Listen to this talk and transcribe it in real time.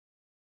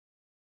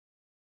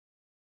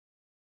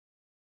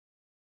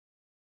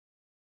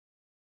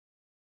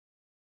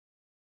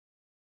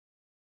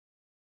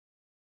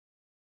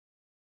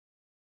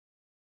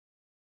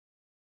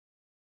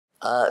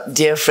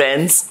Dear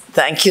friends,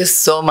 thank you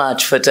so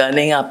much for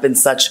turning up in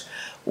such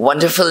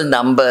wonderful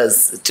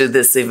numbers to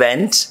this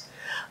event.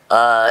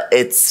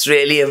 It's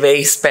really a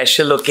very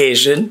special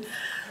occasion.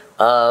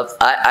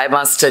 I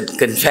must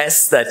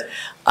confess that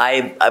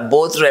I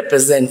both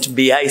represent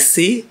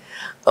BIC,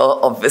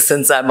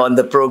 since I'm on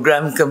the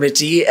program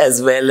committee,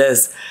 as well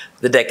as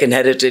the Deccan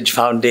Heritage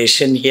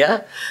Foundation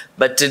here.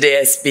 But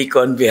today I speak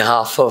on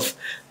behalf of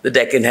the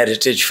Deccan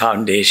Heritage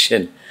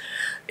Foundation.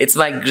 It's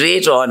my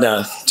great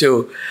honor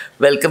to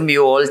welcome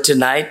you all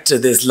tonight to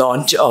this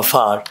launch of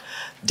our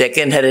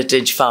Deccan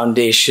Heritage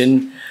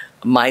Foundation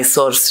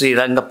Mysuru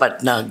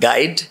Srirangapatna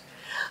guide.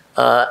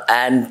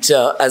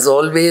 As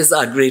always,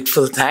 our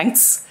grateful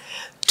thanks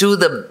to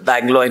the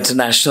Bangalore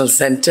International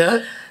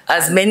Center.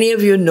 As many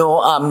of you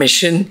know, our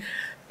mission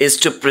is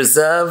to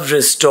preserve,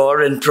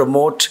 restore, and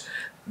promote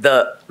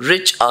the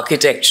rich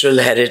architectural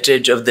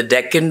heritage of the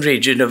Deccan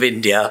region of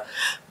India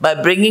by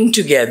bringing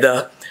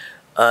together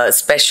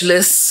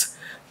specialists,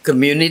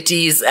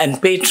 communities,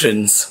 and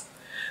patrons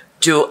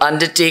to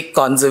undertake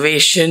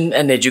conservation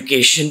and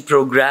education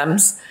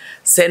programs.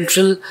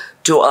 Central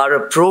to our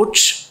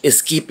approach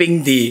is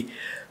keeping the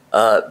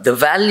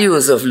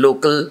values of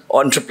local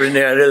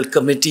entrepreneurial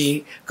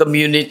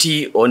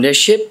community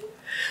ownership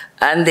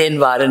and the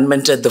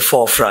environment at the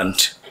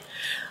forefront.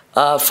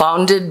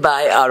 Founded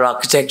by our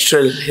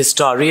architectural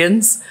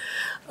historians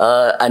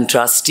and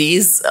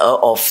trustees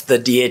of the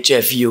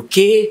DHF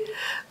UK,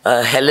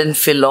 Helen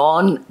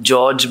Fillon,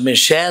 George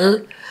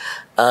Michell,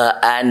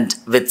 and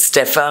with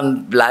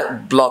Stefan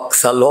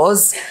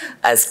Bloch-Saloz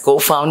as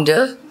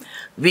co-founder,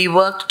 we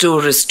work to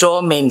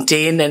restore,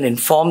 maintain, and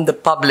inform the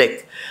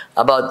public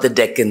about the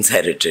Deccan's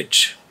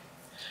heritage,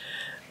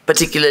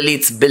 particularly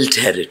its built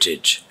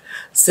heritage.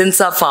 Since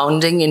our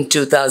founding in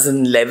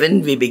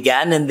 2011, we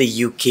began in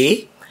the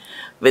UK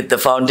with the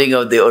founding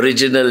of the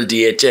original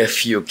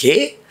DHF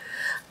UK.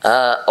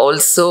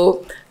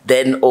 Also,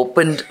 then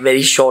opened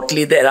very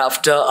shortly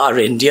thereafter our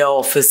India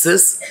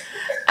offices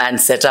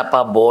and set up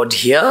our board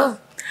here.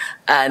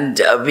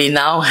 And we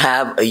now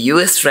have a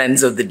US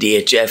Friends of the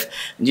DHF.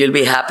 And you'll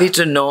be happy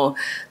to know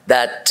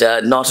that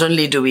not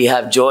only do we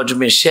have George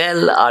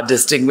Michell, our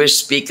distinguished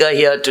speaker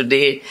here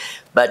today,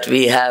 but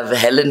we have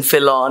Helen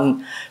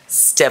Fillon,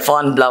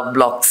 Stefan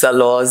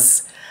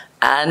Bloch-Saloz,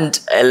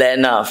 and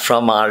Elena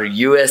from our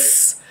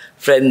US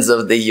Friends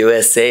of the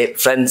USA,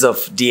 Friends of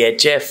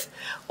DHF,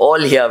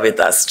 all here with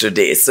us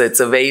today. So it's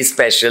a very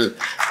special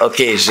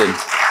occasion.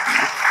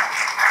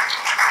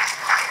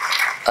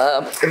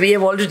 We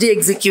have already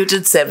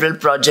executed several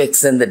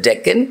projects in the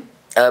Deccan,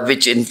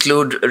 which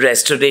include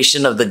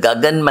restoration of the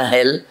Gagan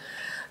Mahal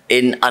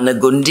in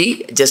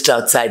Anagundi, just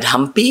outside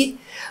Hampi,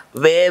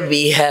 where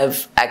we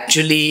have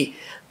actually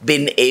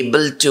been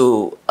able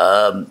to,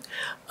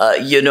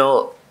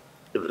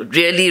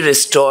 really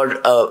restore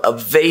a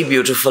very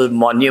beautiful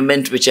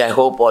monument, which I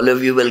hope all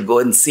of you will go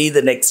and see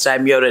the next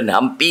time you're in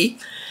Hampi.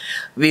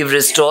 We've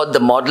restored the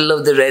model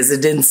of the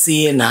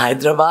residency in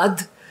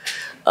Hyderabad,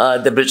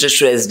 the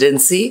British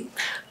residency.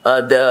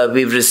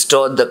 We've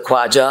restored the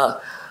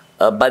Khwaja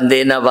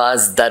Bande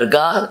Nawaz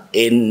Dargah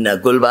in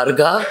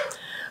Gulbarga.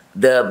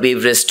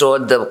 We've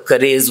restored the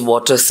Karez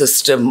water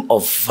system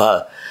of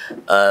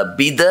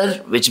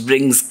Bidar, which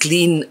brings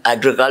clean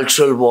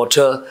agricultural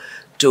water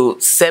to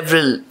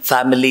several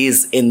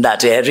families in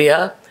that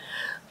area.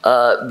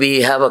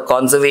 We have a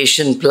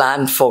conservation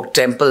plan for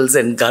temples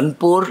in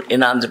Kanpur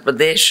in Andhra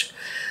Pradesh.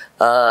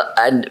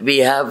 And we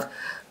have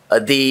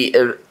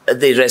the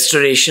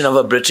restoration of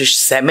a British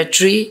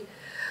cemetery.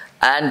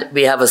 And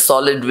we have a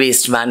solid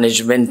waste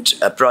management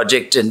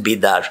project in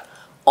Bidar.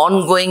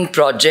 Ongoing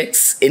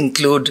projects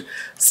include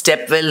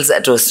stepwells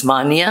at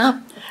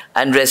Osmania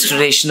and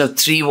restoration of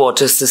 3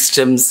 water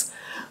systems,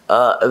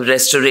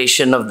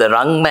 restoration of the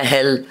Rang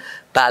Mahal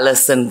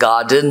Palace and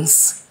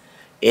Gardens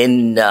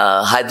in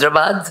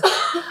Hyderabad.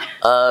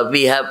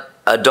 We have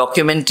a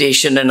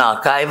documentation and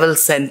archival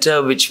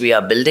center which we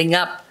are building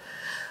up,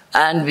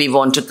 and we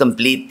want to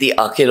complete the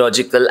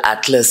archaeological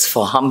atlas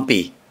for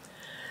Hampi.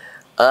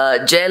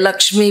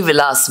 Jayalakshmi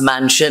Vilas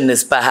Mansion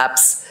is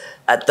perhaps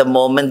at the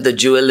moment the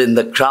jewel in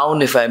the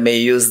crown, if I may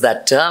use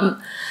that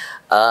term.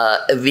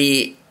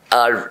 We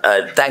are,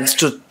 thanks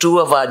to 2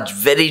 of our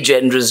very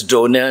generous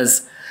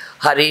donors,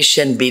 Harish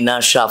and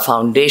Beena Shah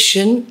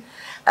Foundation,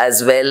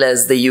 as well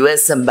as the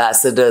US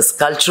Ambassador's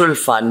Cultural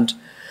Fund,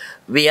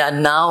 we are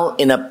now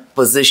in a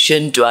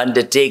position to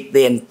undertake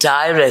the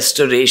entire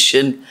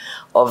restoration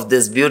of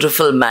this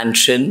beautiful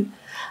mansion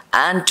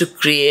and to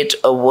create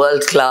a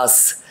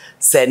world-class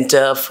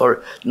center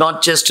for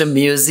not just a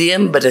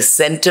museum, but a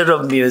center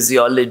of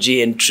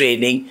museology and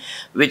training,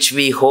 which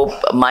we hope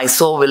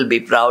Mysore will be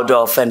proud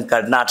of and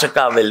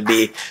Karnataka will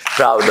be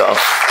proud of.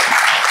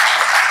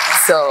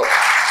 So,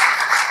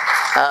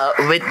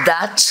 with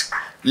that,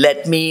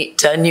 let me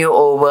turn you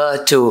over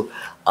to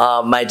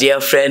my dear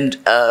friend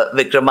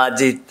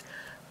Vikramadit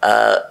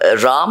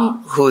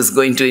Ram, who is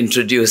going to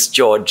introduce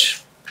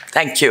George.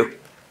 Thank you.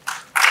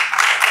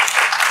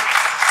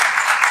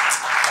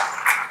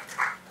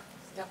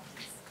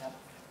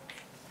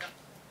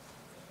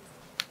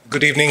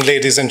 Good evening,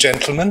 ladies and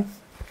gentlemen.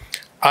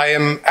 I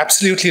am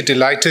absolutely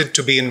delighted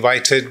to be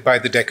invited by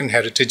the Deccan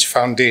Heritage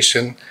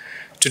Foundation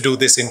to do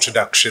this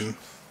introduction.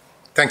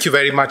 Thank you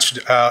very much,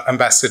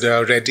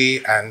 Ambassador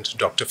Reddy and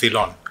Dr.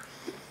 Filon.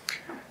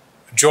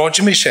 George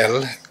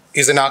Michell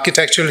is an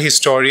architectural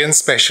historian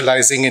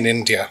specializing in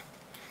India.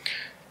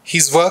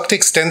 He's worked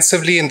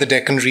extensively in the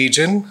Deccan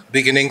region,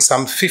 beginning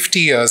some 50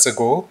 years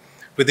ago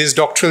with his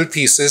doctoral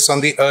thesis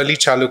on the early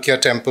Chalukya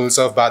temples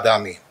of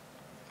Badami.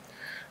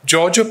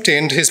 George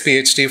obtained his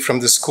PhD from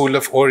the School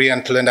of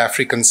Oriental and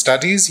African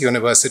Studies,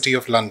 University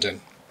of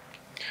London.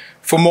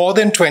 For more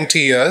than 20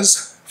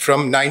 years,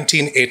 from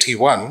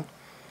 1981,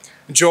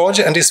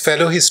 George and his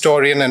fellow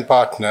historian and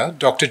partner,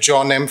 Dr.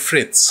 John M.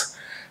 Fritz,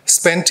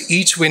 spent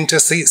each winter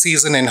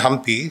season in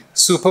Hampi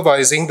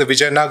supervising the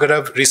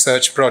Vijayanagara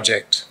research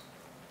project.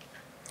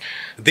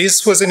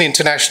 This was an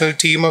international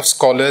team of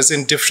scholars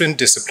in different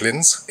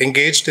disciplines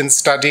engaged in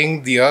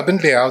studying the urban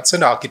layouts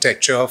and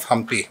architecture of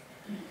Hampi.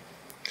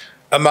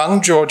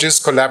 Among George's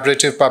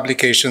collaborative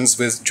publications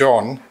with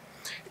John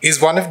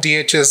is one of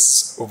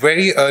DH's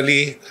very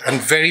early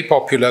and very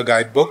popular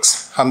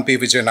guidebooks, Hampi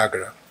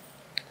Vijayanagara,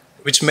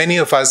 which many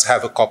of us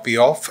have a copy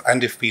of,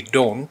 and if we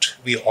don't,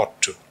 we ought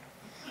to.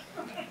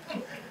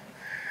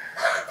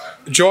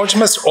 George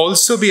must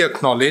also be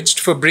acknowledged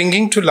for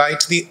bringing to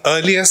light the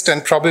earliest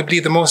and probably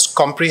the most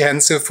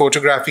comprehensive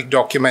photographic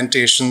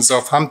documentations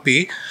of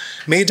Hampi,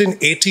 made in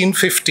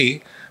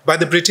 1850 by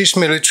the British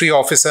military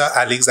officer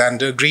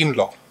Alexander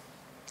Greenlaw.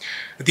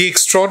 The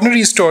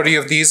extraordinary story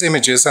of these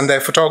images and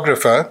their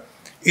photographer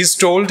is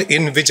told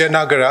in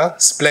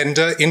Vijayanagara,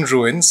 Splendor in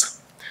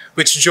Ruins,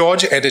 which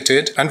George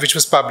edited and which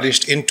was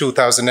published in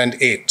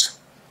 2008.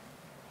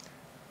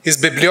 His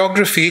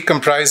bibliography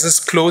comprises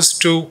close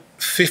to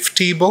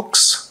 50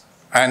 books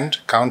and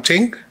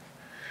counting,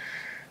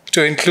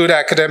 to include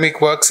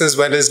academic works as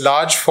well as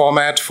large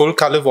format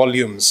full-color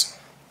volumes.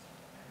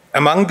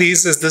 Among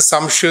these is the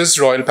sumptuous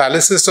Royal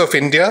Palaces of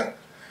India,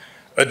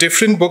 a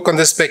different book on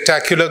the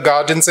spectacular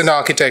gardens and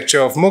architecture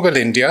of Mughal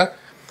India,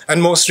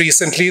 and most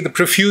recently the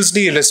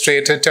profusely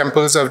illustrated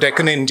temples of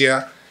Deccan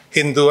India,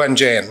 Hindu and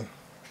Jain.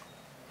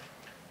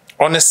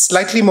 On a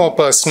slightly more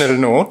personal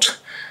note,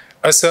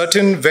 a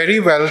certain very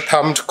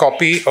well-thumbed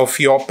copy of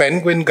your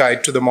Penguin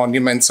Guide to the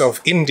Monuments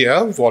of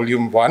India,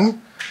 Volume 1,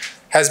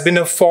 has been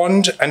a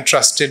fond and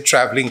trusted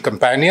traveling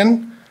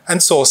companion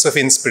and source of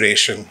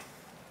inspiration.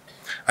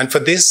 And for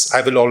this,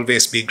 I will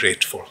always be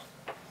grateful.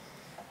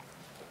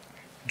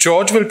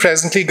 George will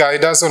presently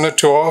guide us on a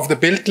tour of the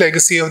built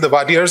legacy of the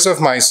Wadiyars of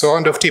Mysore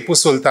and of Tipu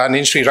Sultan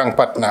in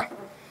Srirangapatna.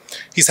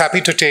 He's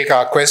happy to take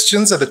our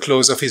questions at the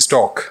close of his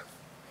talk.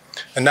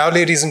 And now,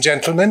 ladies and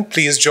gentlemen,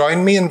 please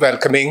join me in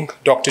welcoming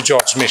Dr.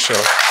 George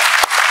Michell.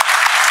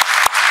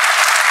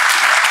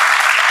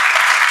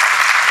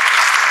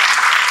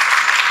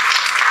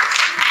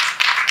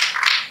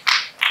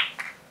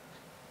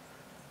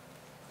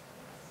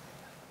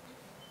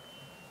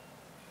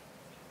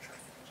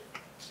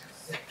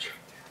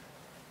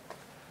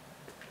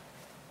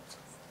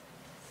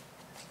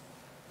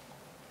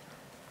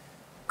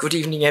 Good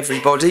evening,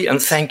 everybody,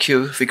 and thank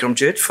you,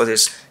 Vikramjit, for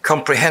this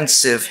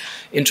comprehensive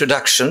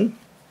introduction.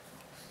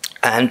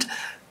 And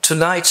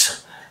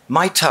tonight,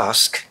 my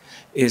task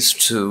is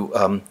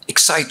to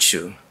excite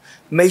you,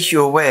 make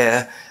you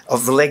aware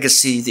of the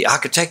legacy, the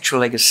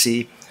architectural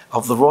legacy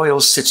of the royal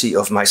city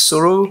of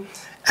Mysuru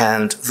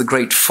and the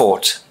great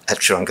fort at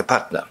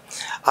Srirangapatna.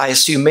 I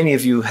assume many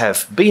of you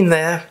have been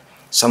there,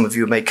 some of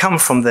you may come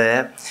from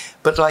there,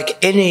 but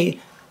like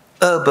any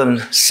urban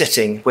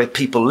setting where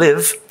people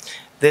live,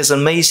 there's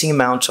an amazing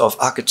amount of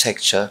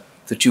architecture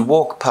that you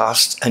walk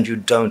past and you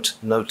don't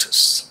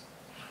notice.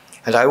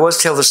 And I always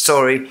tell the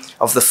story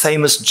of the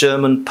famous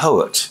German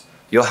poet,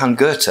 Johann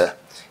Goethe.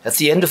 At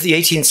the end of the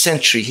 18th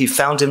century, he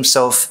found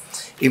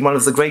himself in one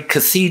of the great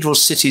cathedral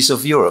cities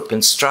of Europe,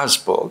 in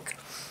Strasbourg,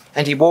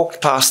 and he walked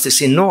past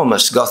this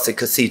enormous Gothic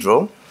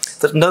cathedral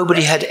that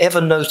nobody had ever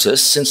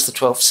noticed since the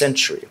 12th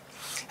century.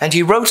 And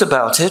he wrote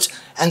about it,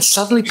 and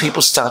suddenly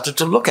people started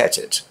to look at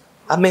it.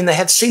 I mean, they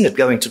had seen it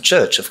going to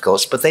church, of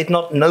course, but they'd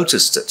not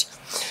noticed it.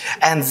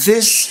 And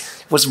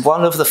this was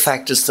one of the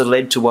factors that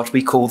led to what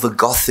we call the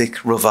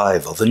Gothic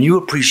revival, the new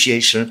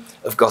appreciation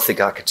of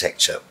Gothic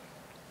architecture.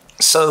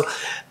 So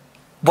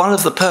one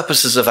of the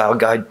purposes of our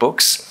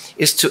guidebooks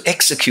is to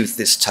execute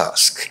this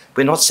task.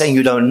 We're not saying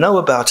you don't know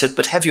about it,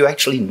 but have you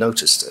actually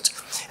noticed it?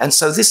 And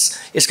so this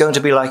is going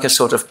to be like a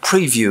sort of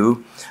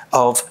preview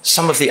of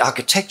some of the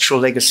architectural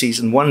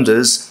legacies and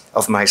wonders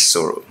of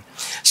Mysuru.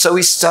 So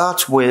we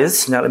start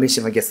with, now let me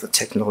see if I get the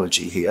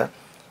technology here,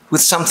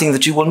 with something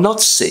that you will not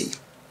see.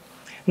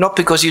 Not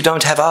because you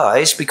don't have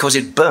eyes, because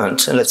it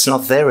burnt and it's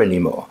not there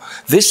anymore.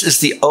 This is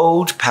the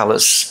old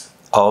palace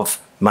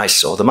of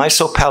Mysore. The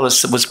Mysore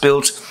Palace that was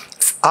built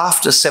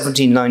after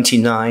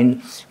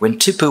 1799, when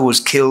Tipu was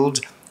killed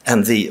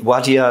and the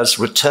Wadiyars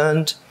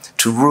returned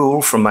to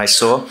rule from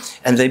Mysore,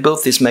 and they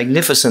built this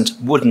magnificent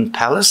wooden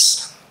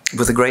palace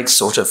with a great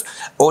sort of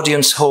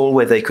audience hall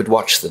where they could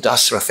watch the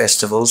Dasara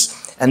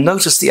festivals, and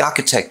notice the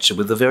architecture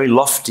with the very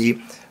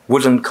lofty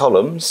wooden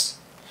columns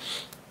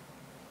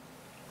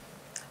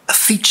a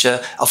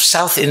feature of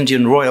South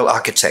Indian royal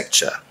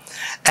architecture.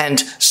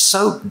 And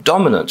so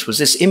dominant was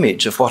this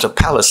image of what a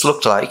palace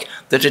looked like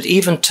that it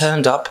even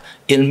turned up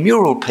in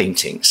mural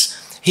paintings.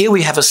 Here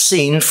we have a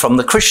scene from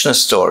the Krishna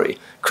story,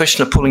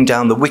 Krishna pulling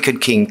down the wicked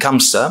king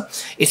Kamsa.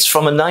 It's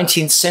from a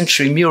 19th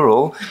century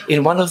mural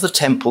in one of the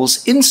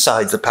temples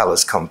inside the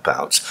palace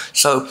compound.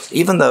 So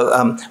even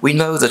though we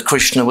know that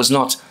Krishna was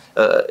not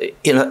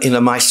in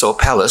a Mysore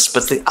palace,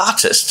 but the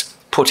artist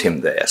put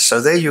him there.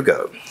 So there you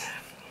go.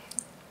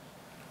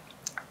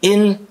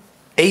 In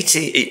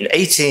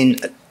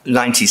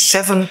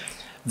 1897,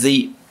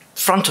 the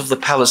front of the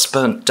palace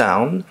burnt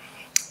down,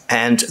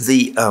 and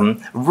the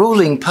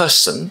ruling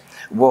person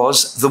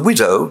was the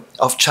widow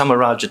of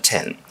Chamaraja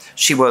X.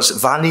 She was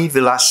Vani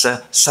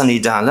Vilasa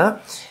Sanidana,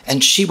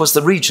 and she was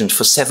the regent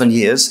for 7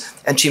 years,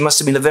 and she must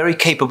have been a very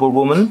capable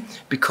woman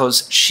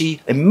because she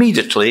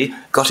immediately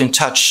got in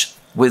touch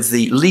with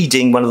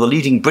one of the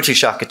leading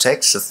British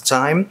architects at the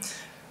time,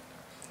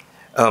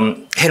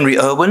 Henry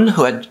Irwin,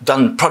 who had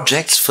done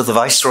projects for the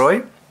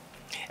Viceroy,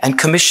 and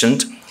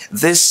commissioned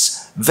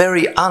this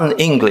very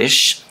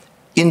un-English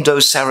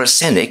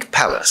Indo-Saracenic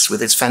palace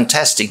with its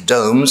fantastic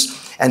domes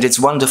and its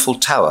wonderful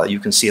tower you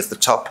can see at the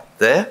top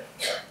there.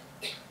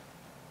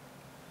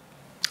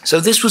 So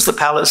this was the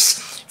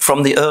palace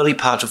from the early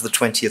part of the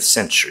 20th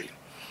century.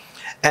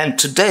 And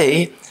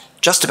today,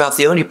 just about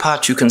the only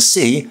part you can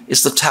see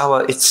is the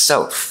tower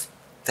itself.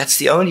 That's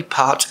the only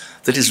part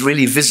that is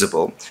really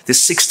visible. This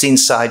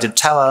 16-sided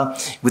tower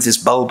with this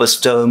bulbous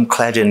dome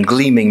clad in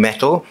gleaming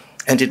metal,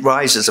 and it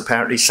rises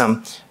apparently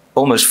some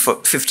almost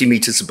 50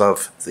 meters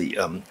above the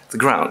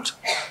ground.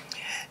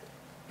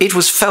 It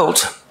was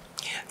felt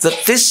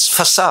that this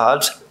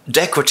facade,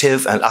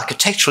 decorative and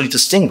architecturally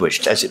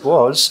distinguished as it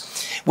was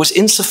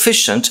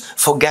insufficient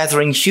for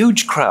gathering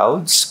huge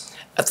crowds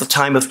at the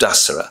time of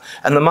Dasara.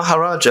 And the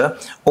Maharaja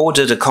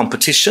ordered a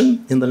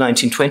competition in the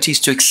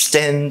 1920s to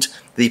extend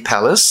the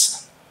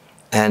palace.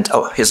 And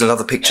here's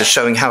another picture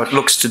showing how it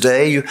looks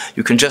today.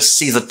 You can just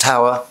see the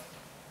tower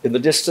in the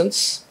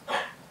distance.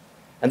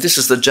 And this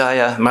is the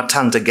Jaya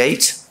Matanda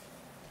gate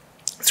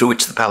through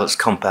which the palace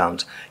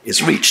compound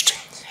is reached.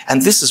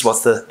 And this is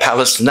what the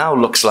palace now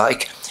looks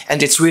like.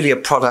 And it's really a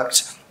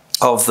product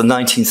of the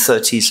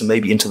 1930s and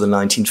maybe into the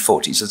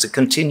 1940s. It's a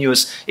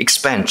continuous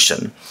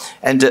expansion.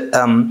 And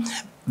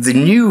the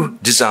new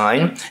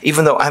design,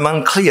 even though I'm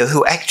unclear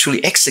who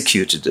actually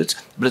executed it,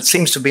 but it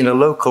seems to have been a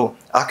local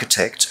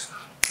architect,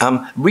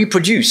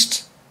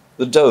 reproduced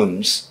the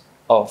domes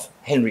of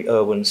Henry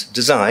Irwin's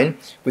design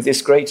with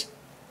this great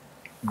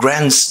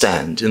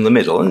grandstand in the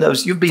middle. And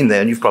you've been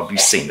there and you've probably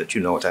seen it. You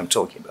know what I'm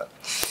talking about.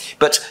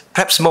 But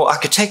perhaps more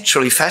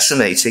architecturally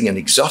fascinating and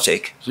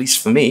exotic, at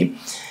least for me,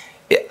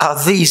 are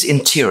these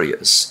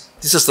interiors.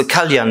 This is the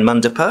Kalyan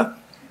Mandapa,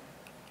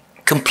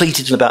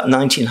 completed in about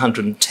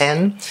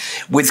 1910,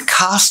 with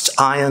cast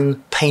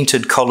iron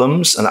painted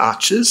columns and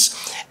arches,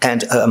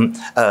 and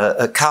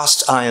a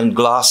cast iron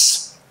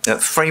glass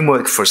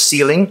framework for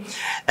ceiling.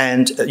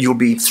 And you'll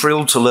be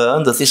thrilled to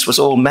learn that this was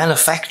all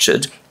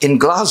manufactured in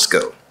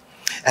Glasgow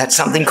at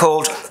something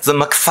called the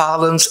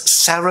Macfarlane's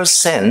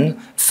Saracen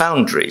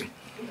Foundry.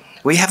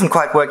 We haven't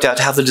quite worked out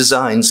how the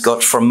designs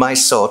got from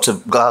Mysore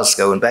to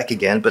Glasgow and back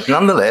again, but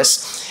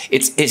nonetheless,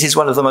 it is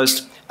one of the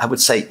most, I would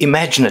say,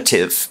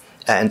 imaginative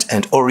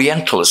and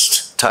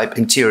Orientalist type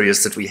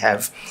interiors that we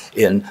have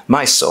in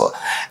Mysore.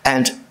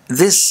 And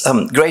this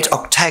great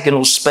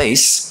octagonal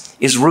space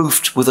is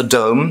roofed with a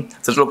dome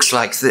that looks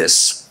like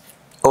this.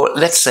 Or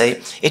let's say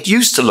it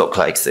used to look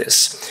like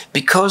this.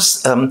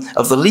 Because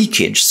of the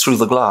leakage through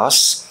the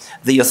glass,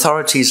 the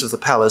authorities of the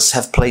palace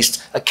have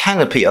placed a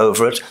canopy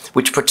over it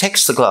which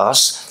protects the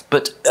glass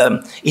but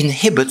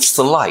inhibits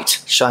the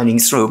light shining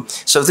through.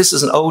 So this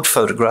is an old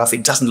photograph.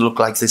 It doesn't look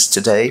like this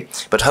today,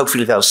 but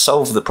hopefully they'll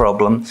solve the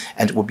problem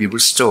and it will be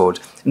restored.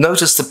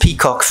 Notice the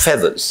peacock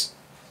feathers.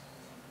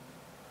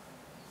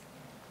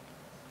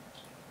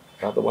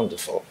 Rather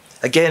wonderful.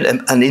 Again,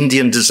 an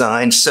Indian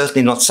design,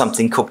 certainly not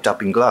something cooked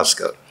up in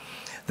Glasgow.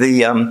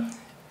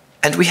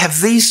 And we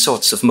have these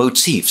sorts of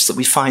motifs that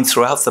we find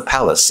throughout the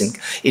palace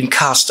in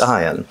cast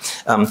iron.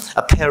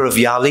 A pair of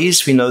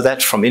yalis, we know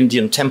that from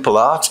Indian temple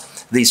art,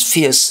 these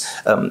fierce,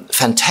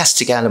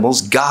 fantastic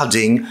animals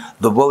guarding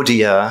the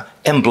Wadiyar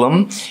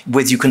emblem,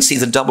 with, you can see,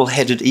 the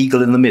double-headed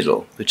eagle in the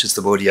middle, which is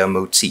the Wadiyar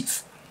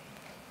motif.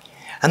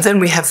 And then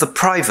we have the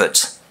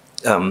private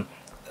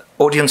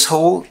audience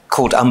hall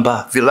called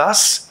Amba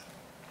Vilas.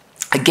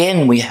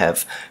 Again, we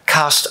have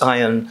cast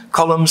iron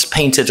columns,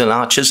 painted and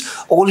arches,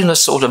 all in a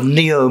sort of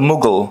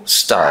neo-Mughal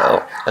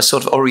style, a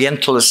sort of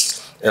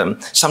Orientalist.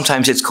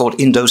 Sometimes it's called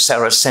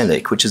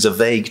Indo-Saracenic, which is a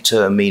vague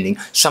term meaning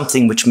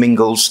something which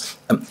mingles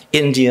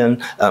Indian,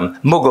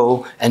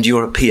 Mughal, and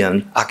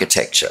European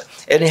architecture.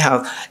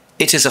 Anyhow,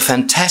 it is a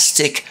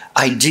fantastic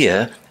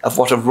idea of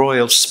what a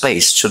royal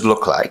space should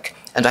look like,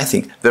 and I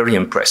think very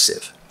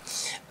impressive.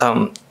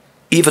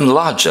 Even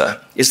larger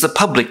is the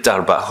public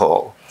Darbar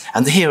Hall.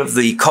 And here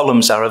the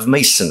columns are of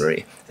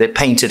masonry. They're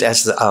painted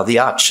as are the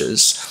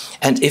arches.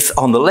 And if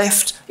on the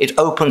left, it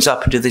opens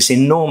up into this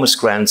enormous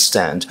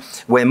grandstand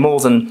where more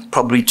than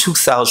probably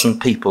 2,000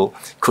 people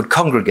could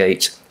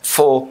congregate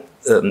for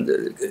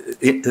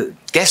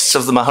guests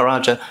of the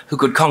Maharaja who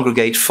could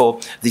congregate for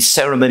the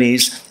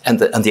ceremonies and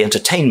the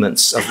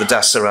entertainments of the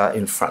Dasara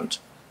in front.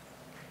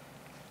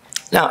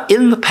 Now,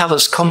 in the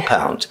palace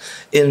compound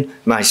in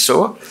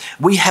Mysore,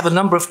 we have a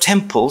number of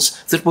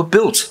temples that were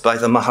built by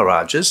the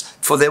Maharajas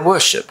for their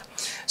worship.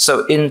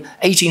 So in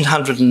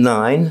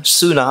 1809,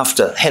 soon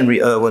after Henry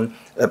Irwin,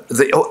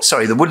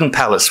 the wooden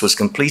palace was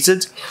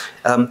completed,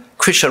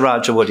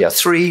 Krishnaraja Wadiyar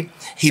III,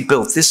 he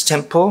built this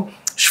temple,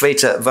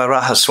 Shweta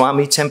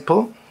Varahaswamy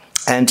temple,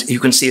 and you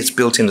can see it's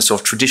built in a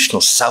sort of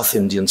traditional South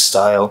Indian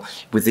style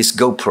with this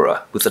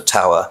gopura, with the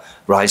tower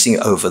rising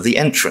over the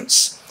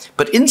entrance.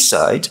 But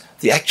inside,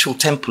 the actual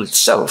temple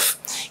itself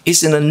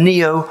is in a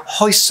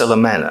neo-Hoysala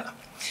manner.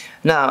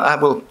 Now, I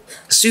will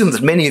assume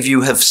that many of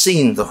you have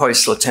seen the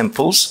Hoysala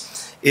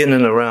temples in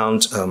and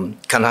around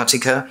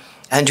Karnataka,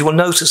 and you will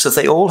notice that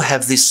they all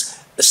have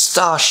this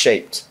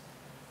star-shaped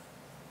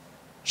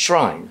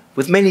shrine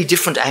with many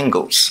different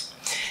angles.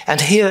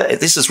 And here,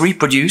 this is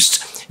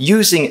reproduced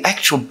using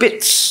actual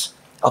bits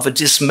of a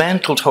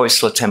dismantled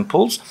Hoysala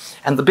temples,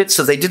 and the bits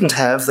that they didn't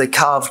have, they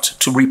carved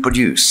to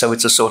reproduce. So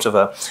it's a sort of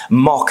a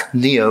mock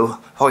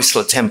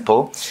neo-Hoysala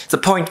temple. The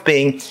point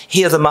being,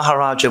 here the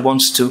Maharaja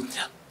wants to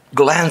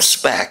glance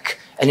back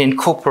and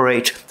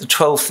incorporate the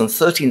 12th and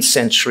 13th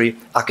century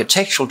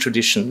architectural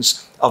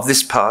traditions of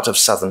this part of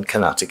southern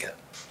Karnataka.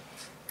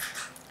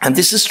 And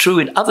this is true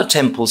in other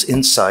temples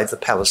inside the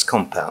palace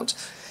compound.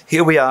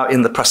 Here we are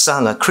in the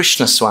Prasanna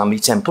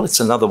Krishnaswamy temple. It's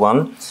another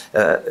one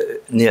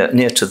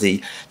near to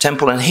the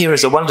temple. And here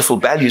is a wonderful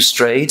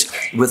balustrade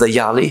with a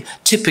yali,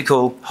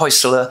 typical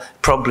Hoysala,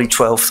 probably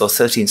 12th or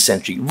 13th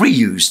century,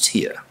 reused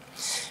here.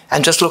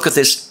 And just look at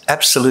this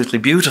absolutely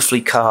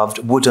beautifully carved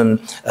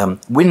wooden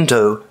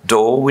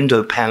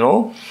window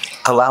panel,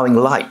 allowing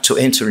light to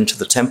enter into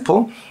the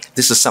temple.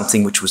 This is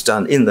something which was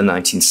done in the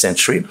 19th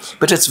century,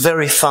 but it's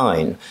very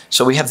fine.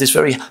 So we have this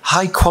very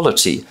high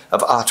quality of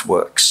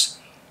artworks.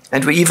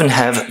 And we even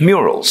have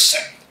murals.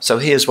 So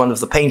here's one of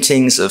the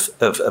paintings of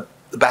a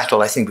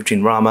battle, I think,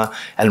 between Rama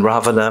and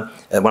Ravana,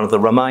 one of the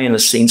Ramayana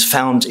scenes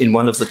found in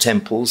one of the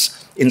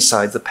temples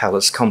inside the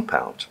palace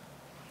compound.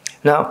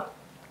 Now,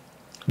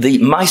 the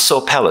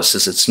Mysore Palace,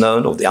 as it's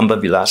known, or the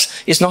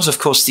Ambavilas, is not, of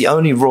course, the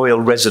only royal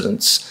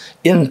residence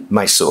in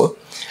Mysore.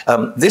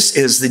 This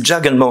is the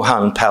Jagan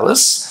Mohan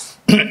Palace,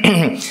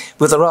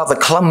 with a rather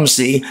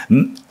clumsy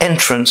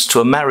entrance to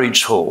a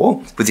marriage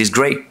hall with these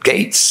great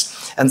gates.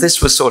 And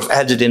this was sort of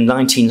added in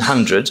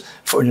 1900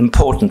 for an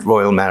important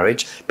royal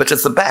marriage. But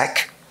at the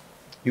back,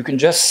 you can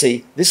just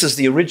see, this is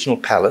the original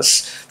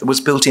palace that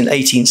was built in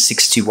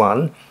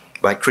 1861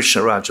 by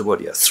Krishnaraja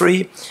Wadiyar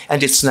III,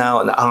 and it's now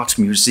an art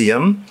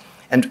museum.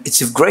 And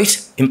it's of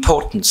great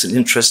importance and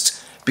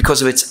interest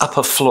because of its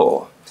upper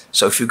floor.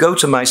 So if you go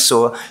to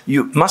Mysore,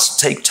 you must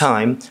take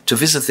time to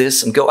visit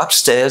this and go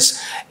upstairs,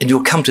 and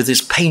you'll come to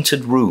this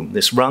painted room,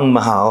 this Rang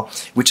Mahal,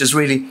 which is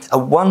really a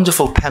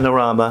wonderful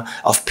panorama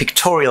of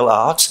pictorial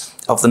art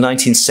of the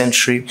 19th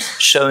century,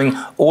 showing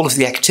all of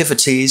the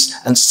activities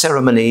and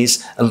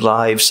ceremonies and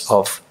lives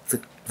of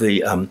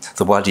the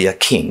Wadiyar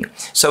king.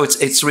 So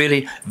it's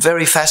really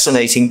very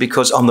fascinating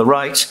because on the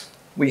right,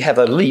 we have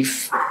a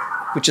leaf,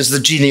 which is the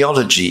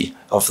genealogy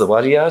of the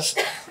Wadiyars.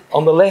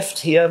 On the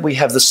left here, we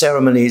have the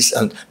ceremonies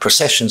and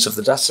processions of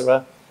the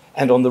Dasara.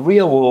 And on the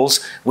rear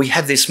walls, we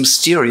have this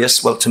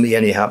mysterious, well, to me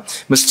anyhow,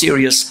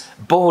 mysterious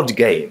board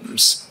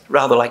games,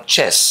 rather like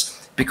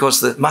chess,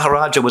 because the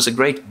Maharaja was a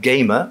great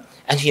gamer,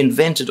 and he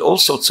invented all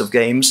sorts of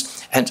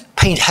games and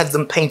had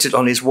them painted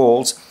on his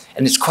walls.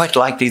 And it's quite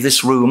likely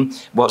this room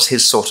was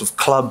his sort of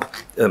club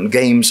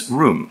games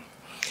room.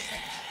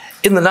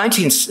 In the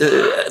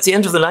at the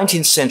end of the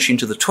 19th century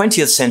into the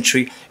 20th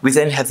century, we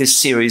then had this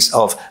series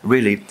of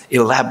really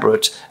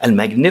elaborate and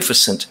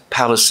magnificent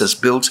palaces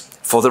built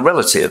for the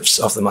relatives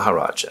of the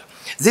Maharaja.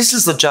 This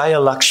is the Jaya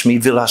Lakshmi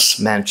Vilas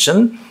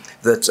mansion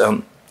that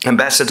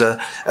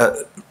Ambassador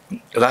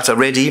Lata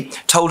Reddy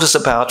told us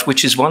about,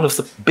 which is one of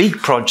the big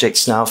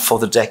projects now for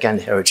the Deccan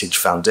Heritage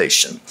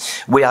Foundation.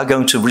 We are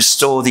going to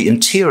restore the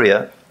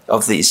interior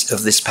of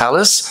this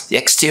palace. The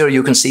exterior,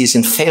 you can see, is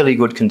in fairly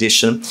good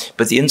condition,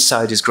 but the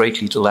inside is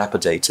greatly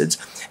dilapidated.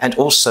 And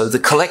also the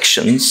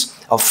collections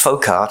of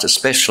folk art,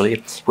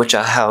 especially, which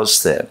are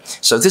housed there.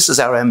 So this is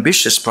our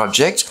ambitious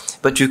project,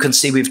 but you can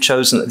see we've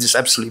chosen this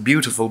absolutely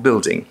beautiful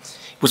building.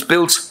 It was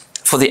built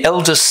for the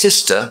elder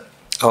sister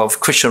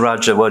of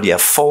Krishnaraja Wadiyar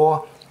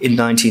IV in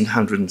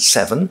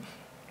 1907.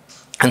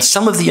 And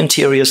some of the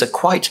interiors are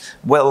quite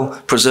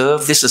well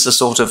preserved. This is a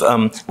sort of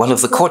one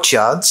of the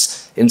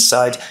courtyards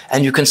inside.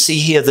 And you can see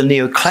here the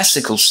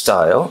neoclassical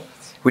style,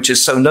 which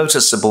is so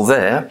noticeable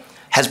there,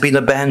 has been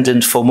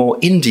abandoned for more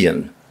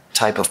Indian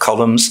type of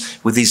columns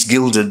with these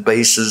gilded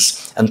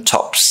bases and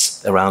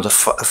tops around a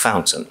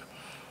fountain.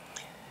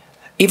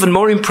 Even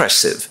more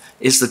impressive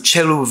is the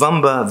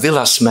Cheluvamba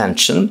Vilas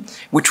mansion,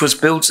 which was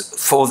built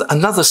for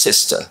another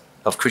sister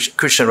of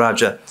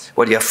Krishnaraja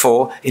Wadiyar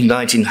IV in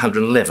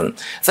 1911.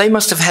 They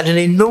must have had an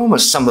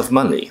enormous sum of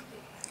money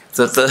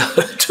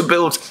to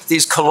build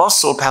these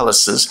colossal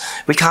palaces.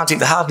 We can't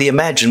even hardly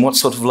imagine what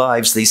sort of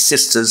lives these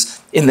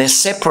sisters in their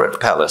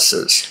separate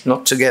palaces,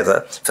 not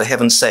together, for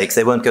heaven's sake.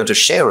 They weren't going to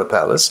share a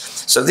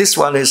palace. So this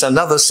one is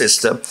another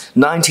sister,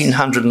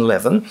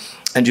 1911.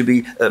 And you'll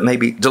be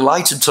maybe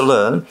delighted to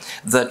learn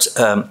that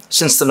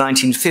since the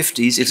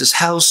 1950s, it has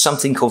housed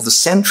something called the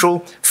Central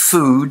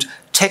Food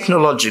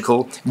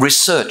Technological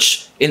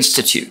Research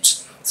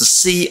Institute, the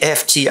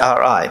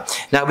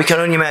CFTRI. Now, we can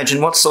only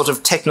imagine what sort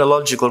of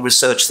technological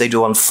research they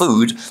do on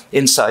food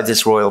inside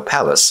this royal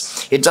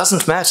palace. It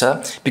doesn't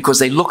matter because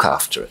they look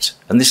after it.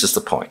 And this is the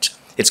point.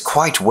 It's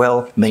quite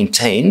well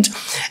maintained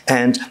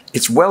and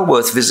it's well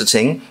worth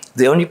visiting.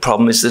 The only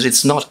problem is that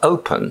it's not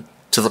open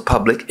to the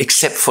public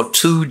except for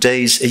 2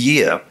 days a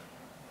year.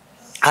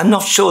 I'm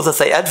not sure that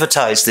they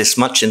advertise this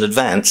much in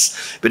advance,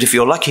 but if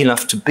you're lucky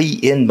enough to be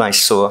in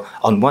Mysore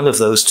on one of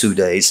those 2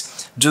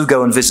 days, do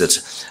go and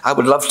visit. I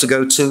would love to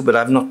go too, but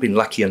I've not been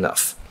lucky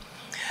enough.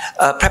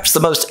 Perhaps the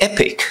most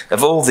epic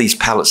of all these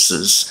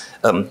palaces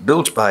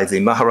built by the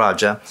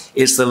Maharaja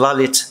is the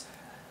lThe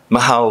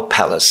Mahal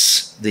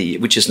Palace,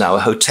 which is now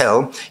a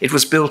hotel. It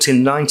was built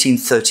in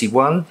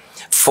 1931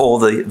 for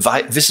the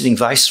visiting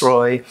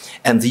viceroy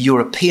and the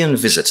European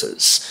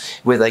visitors,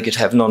 where they could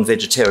have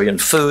non-vegetarian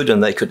food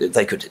and they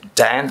could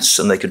dance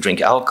and they could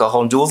drink alcohol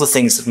and do all the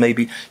things that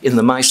maybe in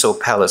the Mysore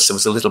Palace it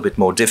was a little bit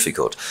more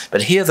difficult.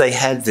 But here they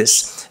had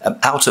this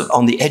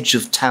on the edge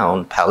of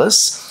town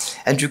palace,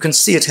 and you can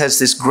see it has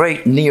this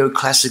great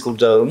neoclassical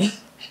dome,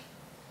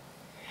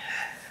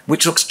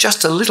 which looks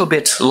just a little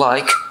bit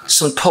like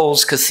St.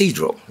 Paul's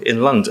Cathedral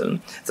in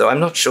London, though I'm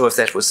not sure if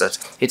that was that.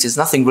 It is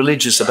nothing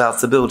religious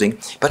about the building,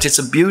 but it's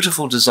a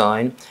beautiful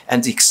design,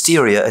 and the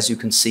exterior, as you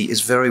can see,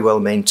 is very well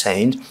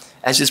maintained,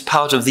 as is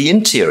part of the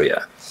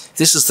interior.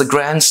 This is the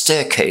grand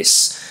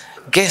staircase.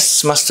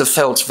 Guests must have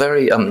felt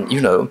very,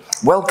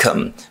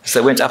 welcome as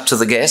they went up to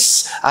the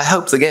guests. I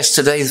hope the guests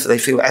today, they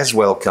feel as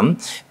welcome,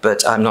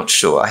 but I'm not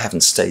sure. I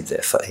haven't stayed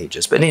there for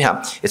ages. But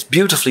anyhow, it's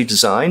beautifully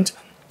designed.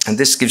 And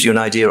this gives you an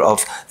idea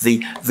of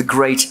the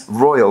great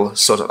royal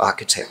sort of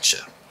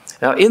architecture.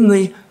 Now, in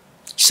the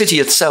city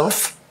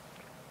itself,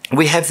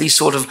 we have these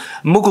sort of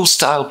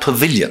Mughal-style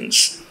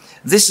pavilions.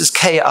 This is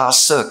KR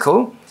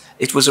Circle.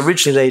 It was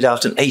originally laid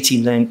out in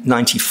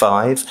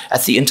 1895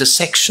 at the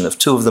intersection of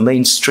two of the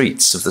main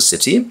streets of the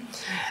city.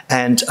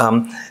 And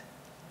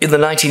in the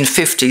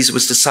 1950s, it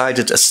was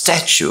decided a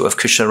statue of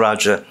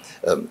Krishnaraja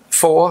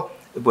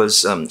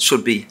IV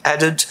should be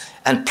added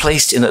and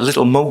placed in a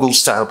little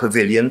Mughal-style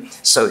pavilion,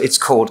 so it's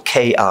called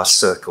KR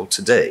Circle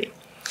today.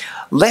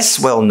 Less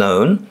well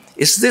known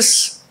is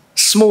this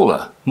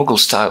smaller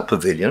Mughal-style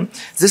pavilion.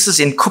 This is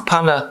in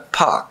Kupana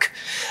Park,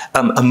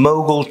 a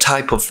Mughal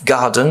type of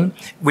garden,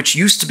 which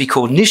used to be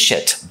called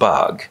Nishet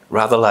Bagh,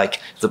 rather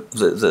like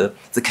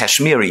the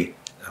Kashmiri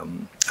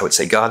I would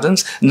say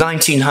gardens,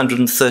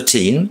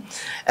 1913,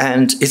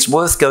 and it's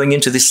worth going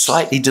into this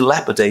slightly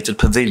dilapidated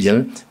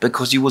pavilion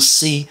because you will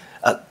see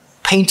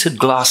painted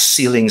glass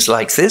ceilings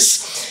like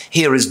this.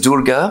 Here is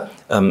Durga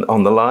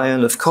on the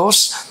lion, of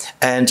course,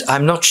 and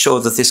I'm not sure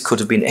that this could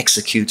have been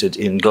executed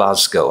in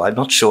Glasgow. I'm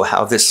not sure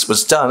how this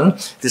was done.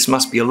 This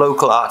must be a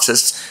local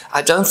artist.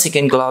 I don't think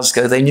in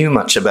Glasgow they knew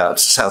much about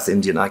South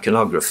Indian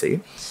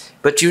iconography,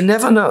 but you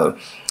never know.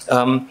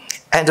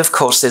 And of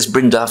course, there's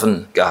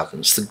Brindavan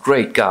Gardens, the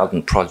great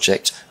garden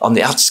project on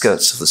the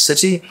outskirts of the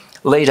city,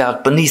 laid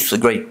out beneath the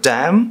Great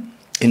Dam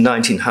in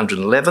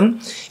 1911.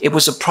 It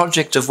was a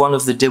project of one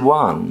of the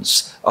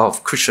Diwans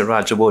of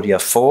Krishnaraja Wadiyar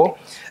IV.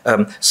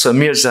 So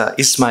Mirza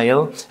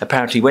Ismail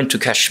apparently went to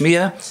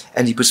Kashmir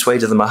and he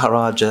persuaded the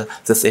Maharaja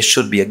that there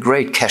should be a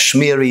great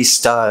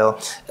Kashmiri-style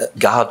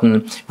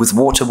garden with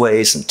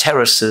waterways and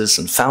terraces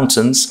and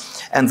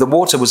fountains. And the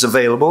water was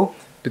available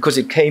because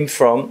it came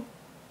from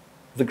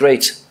the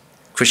great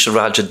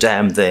Krishnaraja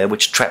Dam there,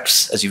 which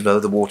traps, as you know,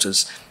 the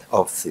waters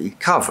of the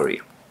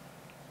Kaveri.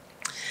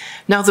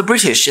 Now, the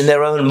British, in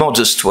their own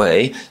modest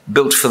way,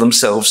 built for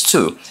themselves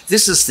too.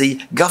 This is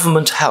the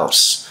government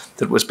house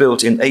that was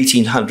built in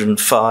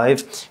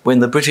 1805 when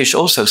the British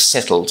also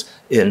settled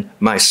in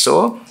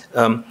Mysore.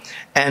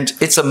 And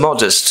it's a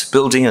modest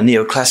building, a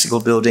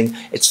neoclassical building.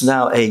 It's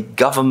now a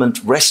government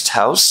rest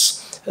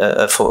house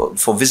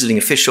for visiting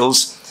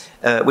officials,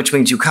 which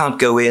means you can't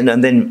go in,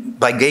 and then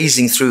by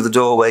gazing through the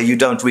doorway, you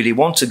don't really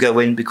want to go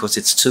in because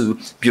it's too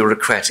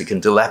bureaucratic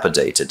and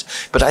dilapidated.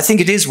 But I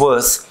think it is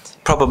worth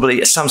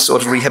probably some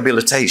sort of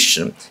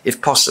rehabilitation,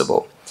 if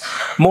possible.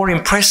 More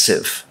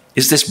impressive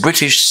is this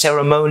British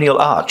ceremonial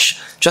arch,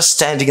 just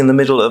standing in the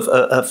middle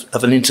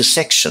of an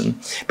intersection,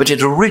 but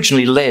it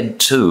originally led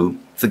to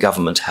the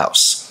government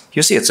house.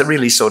 You see, it's a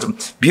really sort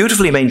of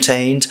beautifully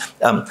maintained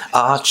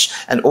arch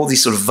and all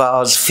these sort of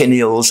vase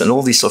finials and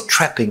all these sort of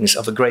trappings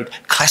of a great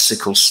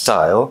classical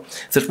style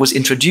that was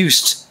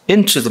introduced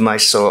into the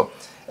Mysore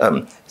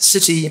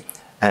city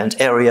and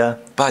area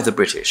by the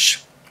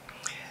British.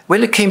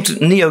 When it came to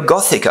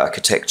neo-Gothic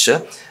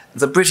architecture,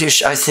 the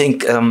British, I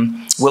think,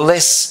 were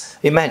less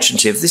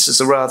imaginative. This is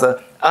a rather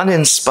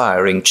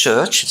uninspiring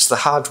church. It's the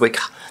Hardwick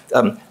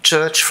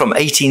church from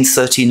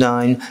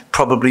 1839,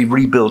 probably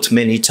rebuilt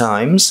many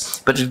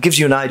times, but it gives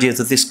you an idea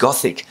that this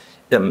Gothic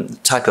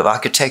type of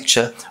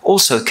architecture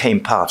also came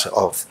part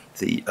of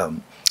the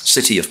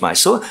city of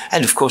Mysore,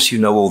 and of course you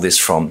know all this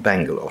from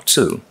Bangalore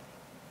too.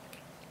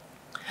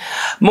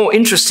 More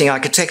interesting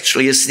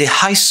architecturally is the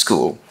high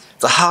school,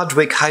 the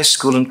Hardwick High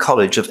School and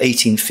College of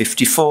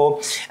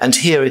 1854, and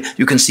here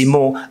you can see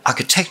more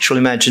architectural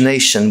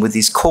imagination with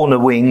these corner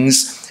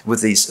wings,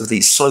 with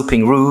these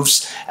sloping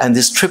roofs, and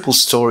this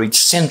triple-storied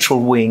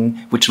central wing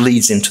which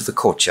leads into the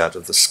courtyard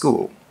of the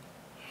school.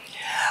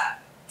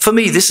 For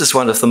me, this is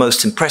one of the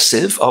most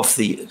impressive of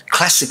the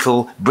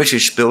classical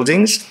British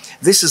buildings.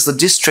 This is the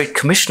District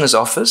Commissioner's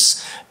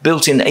Office,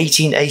 built in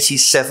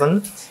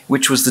 1887,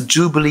 which was the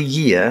Jubilee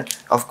year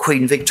of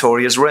Queen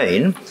Victoria's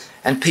reign.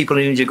 And people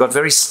in India got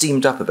very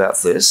steamed up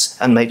about this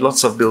and made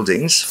lots of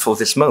buildings for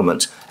this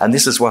moment, and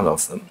this is one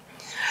of them.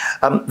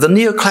 The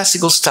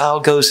neoclassical style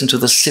goes into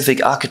the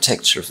civic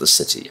architecture of the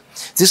city.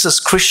 This is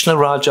Krishna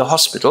Raja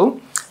Hospital,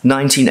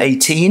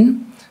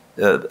 1918,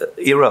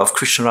 era of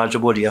Krishna Raja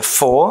Wadiyar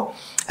IV.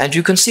 And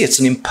you can see it's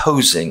an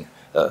imposing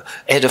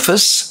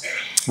edifice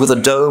with a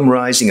dome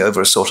rising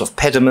over a sort of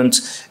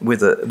pediment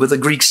with a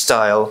Greek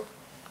style.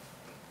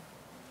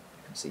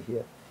 You can see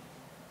here.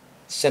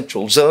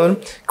 Central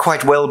zone,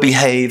 quite well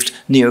behaved,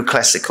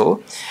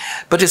 neoclassical.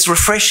 But it's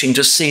refreshing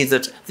to see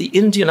that the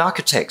Indian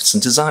architects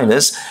and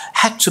designers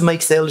had to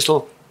make their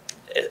little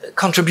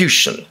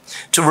contribution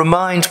to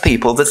remind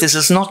people that this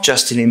is not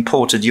just an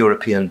imported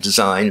European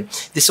design.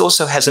 This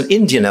also has an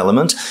Indian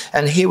element.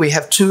 And here we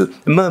have two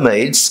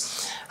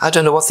mermaids. I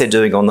don't know what they're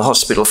doing on the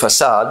hospital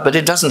facade, but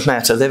it doesn't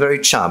matter. They're very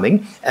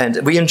charming,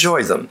 and we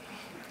enjoy them.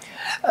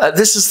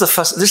 This is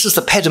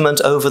the pediment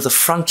over the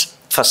front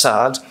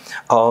facade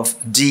of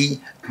D.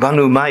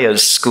 Banu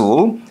Mayya's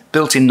school,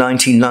 built in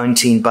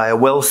 1919 by a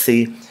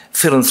wealthy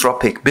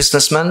philanthropic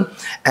businessman,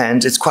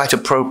 and it's quite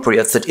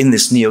appropriate that in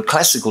this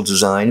neoclassical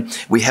design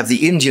we have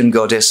the Indian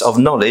goddess of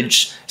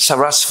knowledge,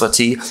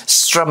 Saraswati,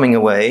 strumming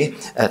away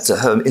at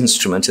her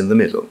instrument in the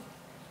middle.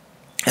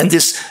 And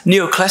this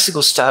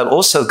neoclassical style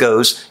also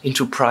goes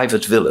into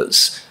private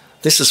villas.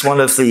 This is one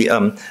of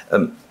the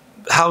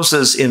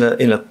houses in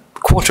a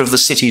quarter of the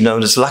city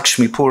known as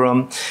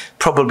Lakshmipuram,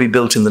 probably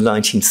built in the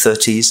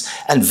 1930s,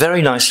 and very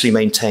nicely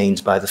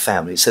maintained by the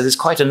family. So there's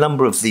quite a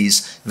number of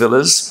these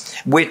villas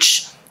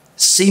which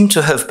seem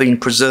to have been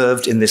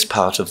preserved in this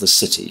part of the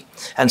city.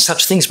 And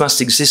such things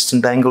must exist in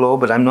Bangalore,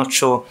 but I'm not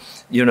sure,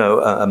 you know,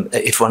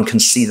 if one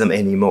can see them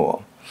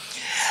anymore.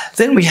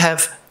 Then we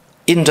have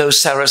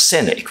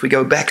Indo-Saracenic. We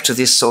go back to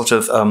this sort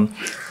of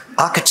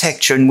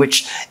architecture in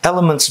which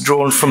elements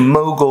drawn from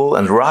Mughal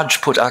and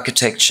Rajput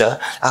architecture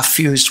are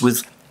fused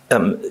with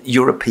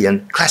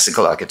European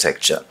classical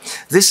architecture.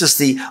 This is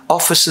the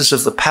offices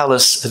of the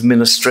palace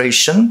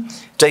administration,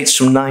 dates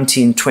from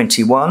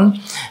 1921,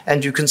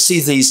 and you can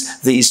see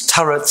these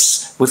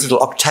turrets with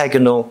little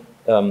octagonal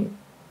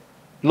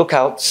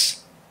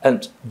lookouts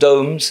and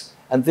domes,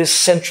 and this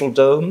central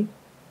dome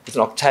with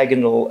an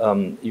octagonal,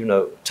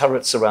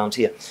 turrets around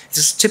here. This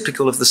is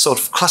typical of the sort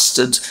of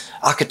clustered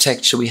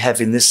architecture we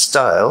have in this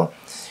style,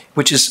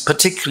 which is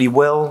particularly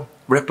well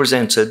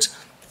represented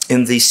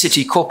in the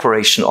City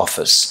Corporation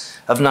Office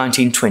of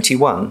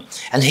 1921.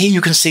 And here you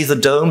can see the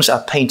domes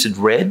are painted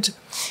red,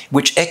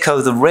 which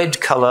echo the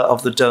red color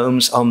of the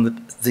domes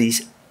on the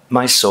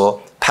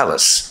Mysore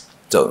Palace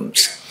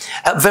domes.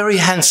 A very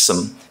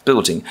handsome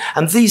building.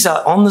 And these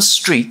are on the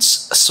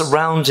streets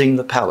surrounding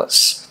the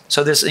palace.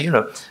 So there's,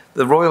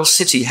 the royal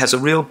city has a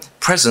real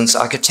presence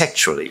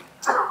architecturally.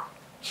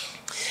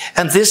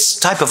 And this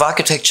type of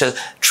architecture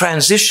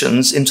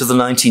transitions into the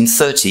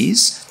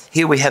 1930s.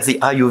 Here we have the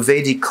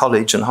Ayurvedic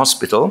College and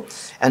Hospital,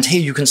 and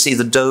here you can see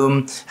the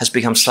dome has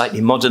become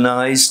slightly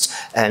modernized,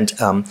 and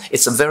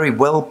it's a very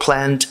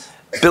well-planned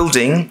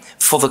building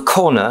for the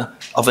corner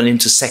of an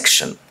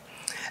intersection.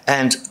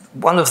 And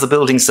one of the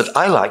buildings that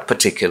I like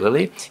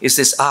particularly is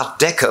this Art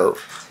Deco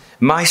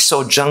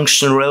Mysore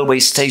Junction Railway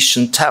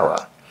Station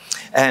Tower.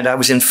 And I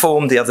was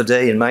informed the other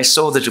day in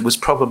Mysore that it was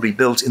probably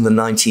built in the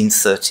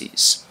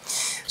 1930s.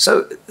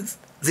 So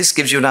this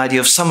gives you an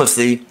idea of some of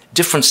the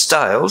different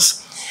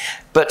styles.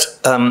 But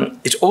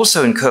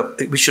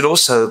we should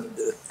also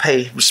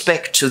pay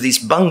respect to this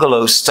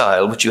bungalow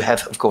style, which you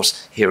have, of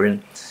course, here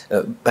in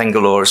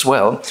Bangalore as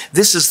well.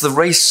 This is the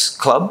race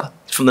club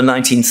from the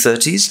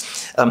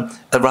 1930s,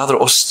 a rather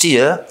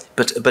austere,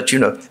 but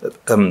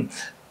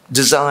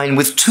design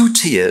with two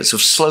tiers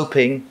of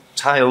sloping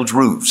tiled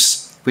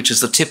roofs, which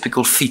is the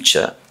typical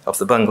feature of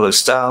the bungalow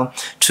style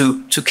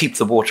to keep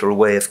the water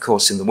away, of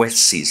course, in the wet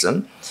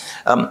season.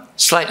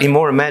 Slightly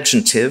more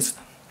imaginative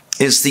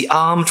is the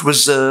Armed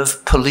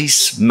Reserve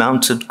Police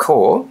Mounted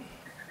Corps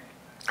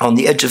on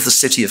the edge of the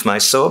city of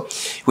Mysore,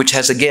 which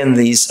has again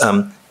these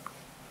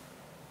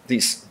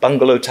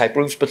bungalow-type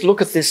roofs. But look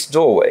at this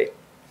doorway.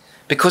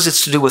 Because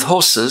it's to do with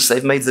horses,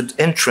 they've made the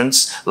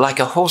entrance like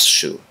a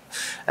horseshoe.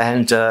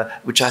 and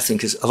which I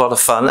think is a lot of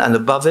fun. And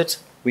above it,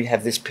 we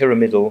have this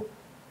pyramidal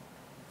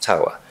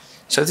tower.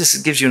 So this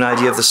gives you an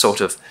idea of the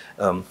sort of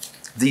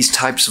these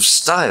types of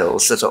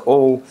styles that are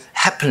all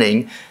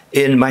happening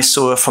in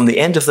Mysore from the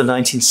end of the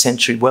 19th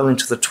century well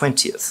into the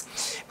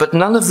 20th. But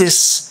none of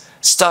these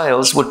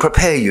styles would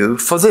prepare you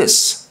for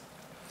this.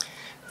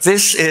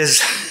 This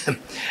is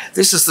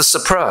the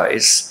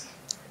surprise.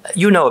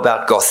 You know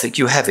about Gothic,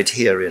 you have it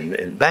here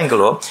in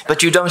Bangalore,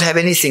 but you don't have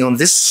anything on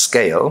this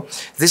scale.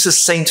 This is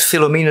St.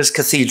 Philomena's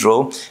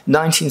Cathedral,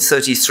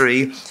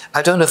 1933.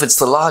 I don't know if it's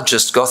the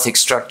largest Gothic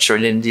structure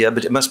in India,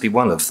 but it must be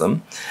one of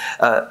them.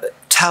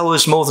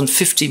 Towers more than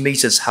 50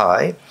 meters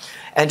high,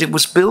 and it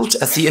was built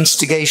at the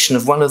instigation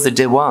of one of the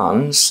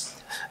Diwans,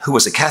 who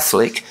was a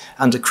Catholic,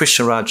 under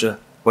Krishnaraja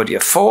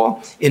Wadiyar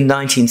IV in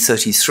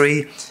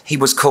 1933. He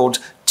was called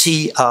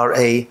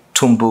T.R.A.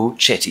 Tumbu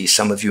Chetty.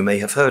 Some of you may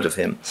have heard of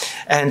him.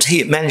 And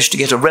he managed to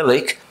get a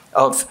relic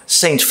of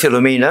Saint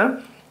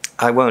Philomena.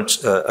 I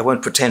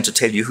won't pretend to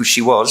tell you who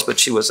she was, but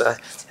she was,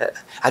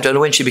 I don't know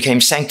when she became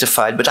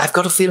sanctified, but I've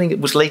got a feeling it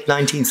was late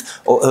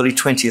 19th or early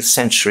 20th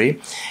century.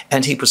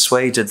 And he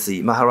persuaded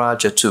the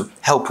Maharaja to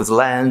help with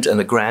land and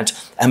a grant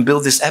and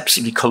build this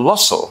absolutely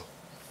colossal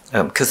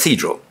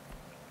cathedral.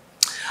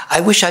 I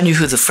wish I knew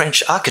who the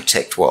French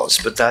architect was,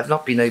 but I've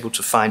not been able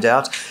to find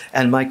out.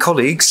 And my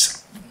colleagues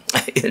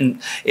in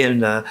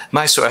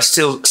Mysore are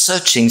still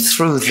searching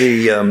through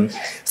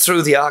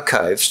the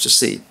archives to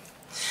see.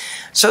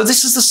 So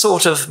this is the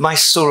sort of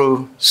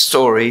Mysuru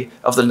story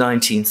of the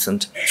 19th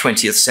and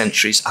 20th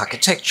centuries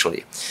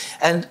architecturally.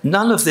 And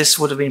none of this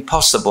would have been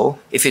possible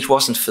if it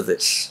wasn't for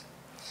this.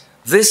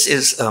 This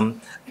is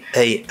an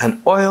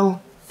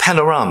oil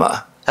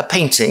panorama, a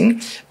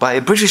painting by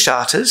a British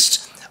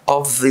artist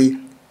of the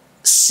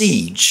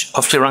siege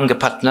of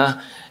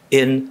Srirangapatna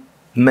in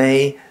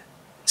May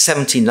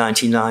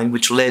 1799,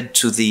 which led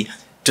to the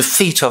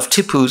defeat of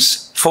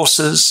Tipu's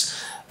forces,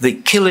 the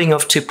killing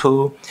of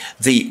Tipu,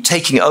 the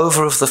taking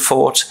over of the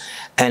fort,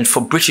 and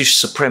for British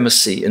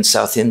supremacy in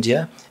South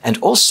India, and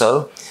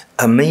also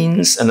a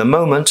means and a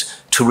moment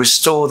to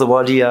restore the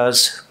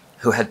Wadiyars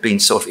who had been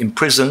sort of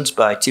imprisoned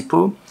by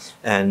Tipu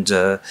and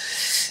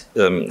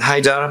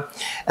Haidar.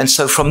 And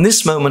so from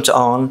this moment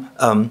on,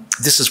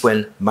 this is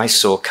when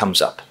Mysore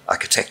comes up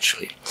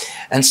architecturally.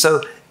 And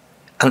so,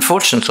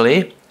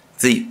 unfortunately,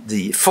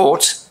 the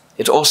fort,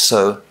 it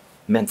also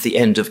meant the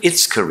end of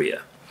its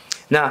career.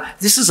 Now,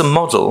 this is a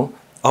model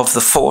of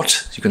the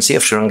fort, you can see,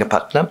 of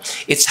Srirangapatna.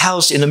 It's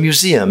housed in a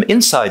museum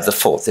inside the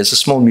fort. There's a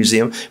small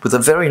museum with a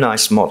very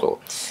nice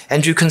model.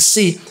 And you can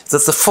see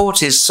that the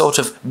fort is sort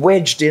of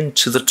wedged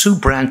into the two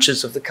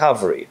branches of the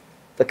Kaveri.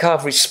 The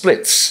Kaveri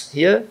splits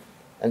here,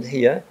 and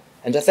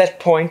at that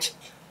point,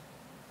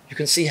 you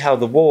can see how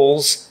the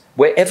walls,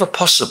 wherever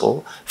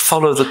possible,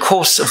 follow the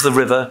course of the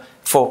river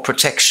for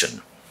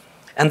protection.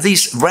 And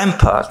these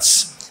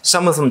ramparts,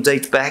 some of them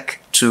date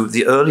back to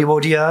the early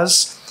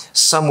Wadiyars,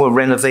 some were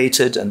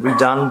renovated and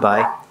redone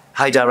by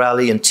Haidar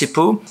Ali and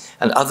Tipu,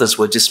 and others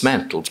were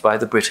dismantled by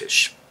the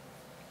British.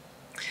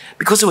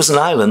 Because it was an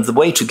island, the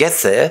way to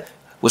get there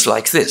was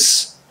like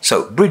this.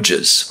 So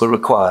bridges were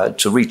required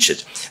to reach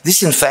it.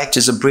 This, in fact,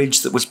 is a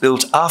bridge that was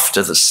built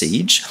after the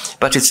siege,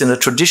 but it's in a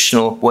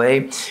traditional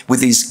way with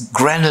these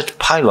granite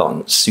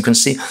pylons. You can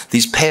see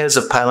these pairs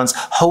of pylons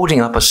holding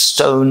up a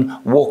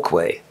stone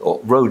walkway or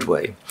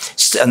roadway.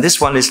 And this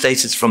one is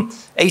dated from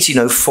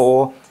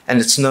 1804, and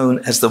it's known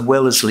as the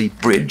Wellesley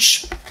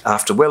Bridge,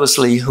 after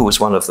Wellesley, who was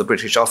one of the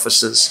British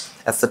officers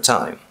at the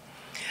time.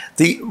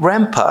 The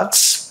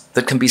ramparts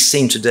that can be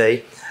seen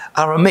today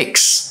are a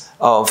mix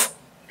of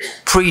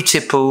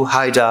pre-Tipu,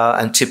 Haidar,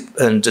 and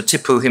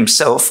Tipu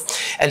himself,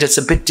 and it's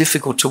a bit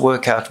difficult to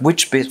work out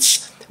which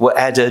bits were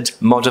added,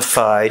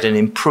 modified, and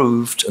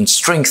improved and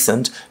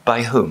strengthened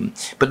by whom.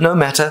 But no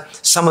matter,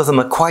 some of them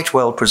are quite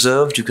well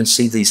preserved. You can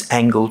see these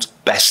angled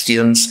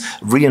bastions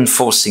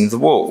reinforcing the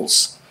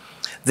walls.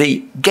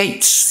 The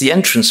gates, the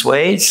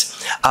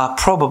entranceways, are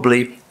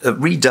probably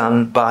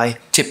redone by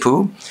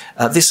Tipu.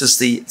 This is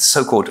the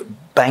so-called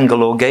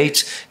Bangalore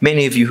gate.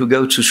 Many of you who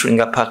go to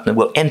Srirangapatna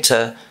will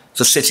enter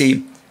the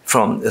city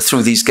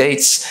through these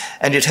gates,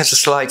 and it has a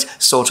slight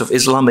sort of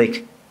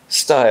Islamic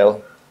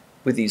style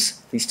with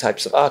these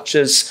types of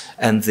arches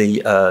and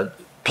the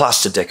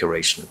plaster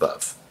decoration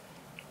above.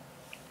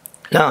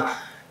 Now,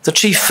 the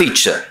chief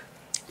feature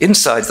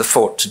inside the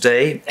fort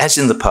today, as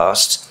in the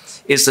past,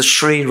 is the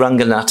Sri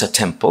Ranganatha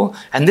temple,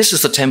 and this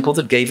is the temple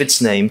that gave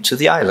its name to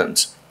the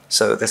island.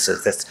 So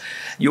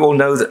you all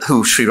know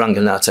who Sri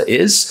Ranganatha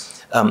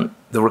is,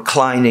 the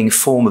reclining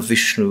form of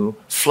Vishnu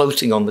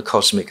floating on the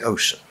cosmic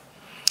ocean.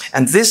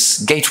 And this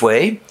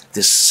gateway,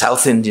 this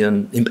South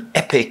Indian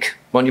epic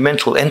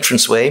monumental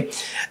entranceway,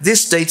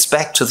 this dates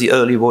back to the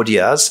early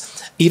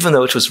Wadiyars, even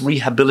though it was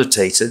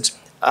rehabilitated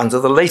under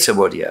the later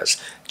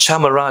Wadiyars.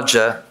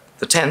 Chamaraja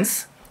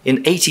X, in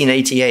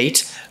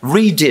 1888,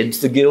 regilded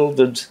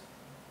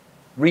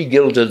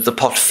the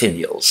pot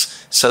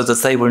finials so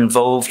that they were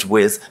involved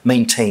with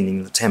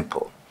maintaining the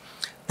temple.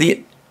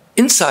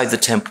 Inside the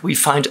temple, we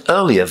find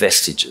earlier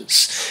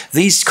vestiges.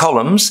 These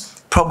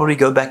columns probably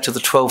go back to the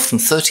 12th and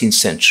 13th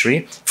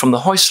century from the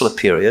Hoysala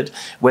period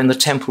when the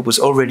temple was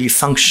already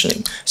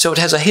functioning. So it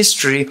has a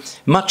history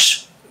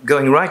much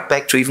going right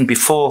back to even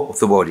before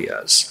the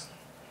Wadiyars.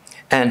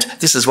 And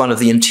this is one of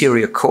the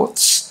interior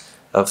courts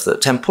of the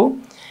temple.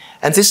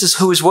 And this is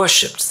who is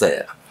worshipped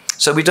there.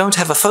 So we don't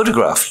have a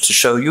photograph to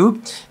show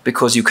you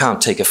because you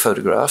can't take a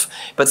photograph,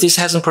 but this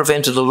hasn't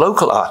prevented a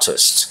local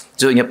artist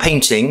doing a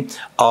painting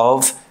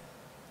of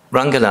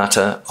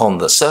Ranganatha on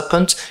the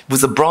serpent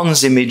with the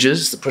bronze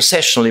images, the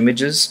processional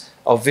images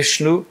of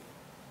Vishnu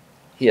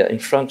here in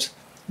front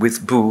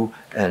with Bu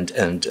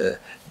and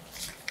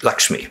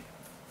Lakshmi.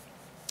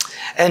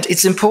 And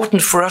it's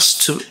important for us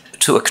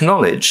to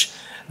acknowledge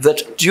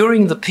that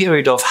during the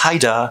period of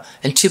Haidar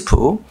and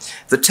Tipu,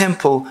 the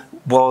temple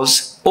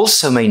was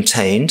also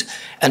maintained,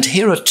 and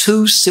here are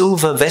two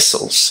silver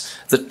vessels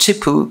that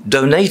Tipu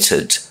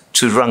donated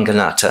to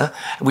Ranganatha,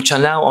 which are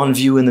now on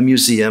view in the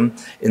museum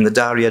in the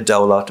Darya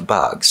Daulat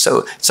Bagh.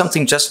 So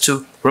something just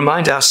to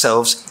remind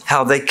ourselves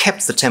how they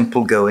kept the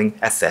temple going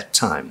at that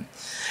time.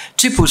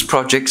 Tipu's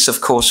projects,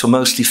 of course, were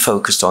mostly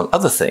focused on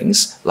other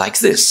things, like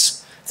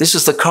this. This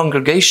is the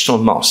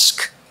congregational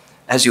mosque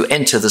as you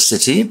enter the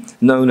city,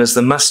 known as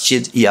the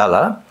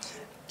Masjid-i-Ala,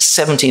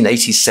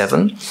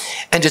 1787,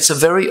 and it's a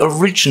very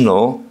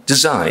original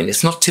design.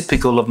 It's not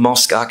typical of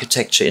mosque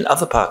architecture in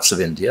other parts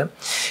of India.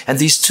 And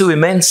these two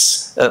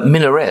immense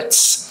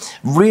minarets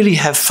really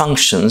have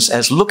functions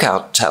as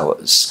lookout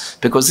towers,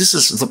 because this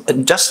is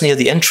just near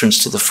the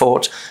entrance to the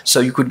fort, so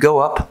you could go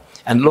up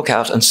and look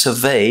out and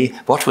survey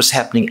what was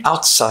happening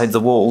outside the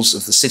walls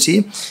of the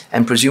city,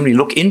 and presumably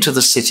look into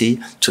the city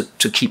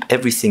to keep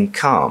everything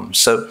calm.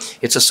 So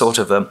it's a sort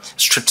of a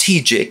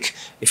strategic,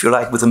 if you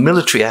like, with a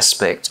military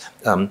aspect,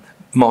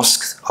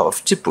 mosque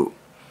of Tipu.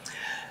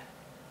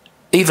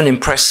 Even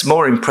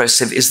more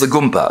impressive is the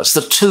Gumbaz,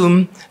 the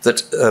tomb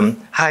that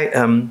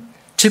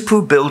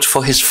Tipu built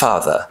for his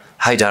father,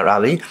 Haidar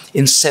Ali,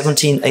 in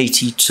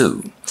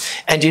 1782,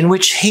 and in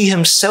which he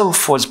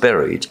himself was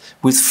buried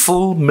with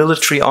full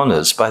military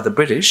honours by the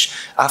British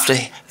after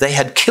they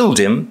had killed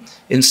him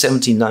in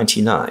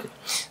 1799.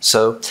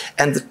 So,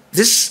 and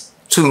this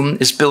tomb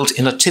is built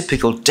in a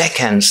typical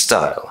Deccan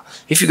style.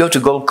 If you go to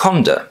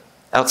Golconda,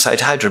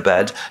 outside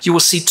Hyderabad, you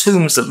will see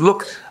tombs that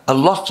look a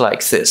lot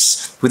like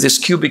this, with this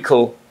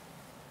cubical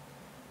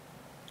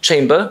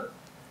chamber,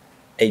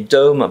 a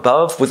dome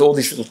above with all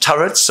these little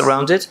turrets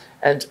around it,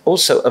 and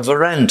also a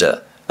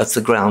veranda at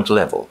the ground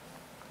level.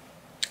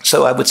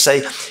 So I would say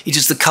it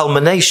is the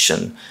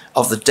culmination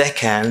of the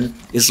Deccan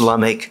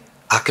Islamic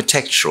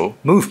architectural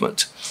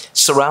movement,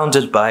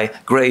 surrounded by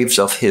graves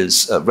of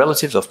his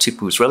relatives, of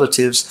Tipu's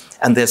relatives,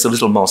 and there's a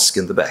little mosque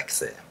in the back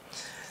there.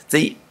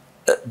 The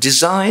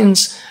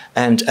designs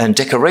and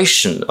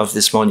decoration of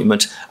this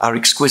monument are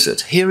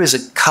exquisite. Here is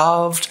a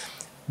carved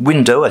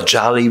window, a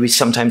jali we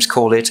sometimes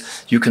call it.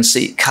 You can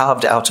see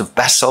carved out of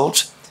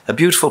basalt, a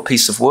beautiful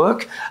piece of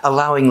work,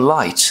 allowing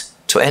light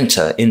to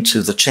enter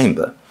into the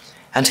chamber.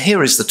 And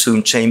here is the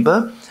tomb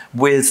chamber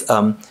with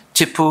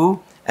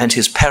Tipu and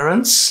his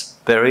parents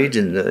buried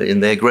in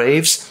their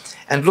graves.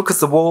 And look at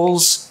the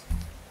walls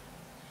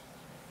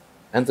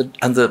and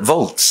the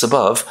vaults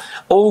above,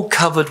 all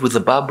covered with the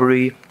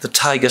Babri, the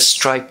tiger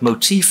stripe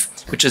motif,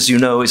 which, as you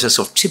know, is a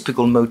sort of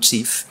typical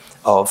motif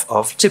of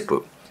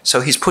Tipu.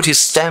 So he's put his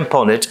stamp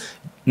on it,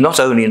 not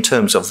only in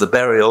terms of the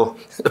burial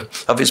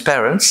of his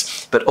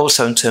parents, but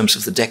also in terms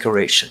of the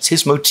decorations,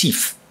 his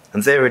motif.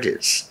 And there it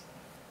is.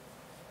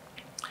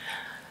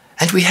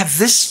 And we have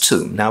this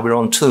tomb, now we're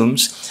on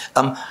tombs,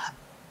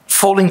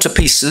 falling to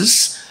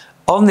pieces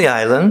on the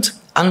island,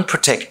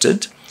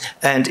 unprotected,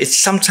 and it's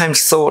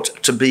sometimes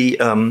thought to be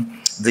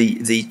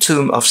the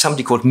tomb of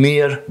somebody called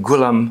Mir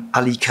Ghulam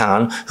Ali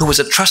Khan, who was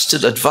a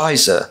trusted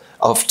advisor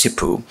of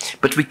Tipu.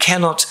 But we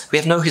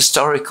have no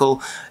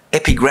historical,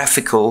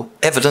 epigraphical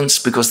evidence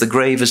because the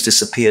grave has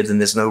disappeared and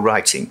there's no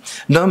writing.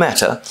 No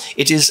matter,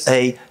 it is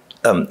a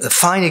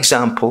fine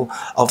example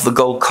of the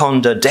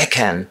Golconda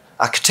Deccan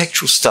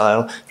architectural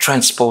style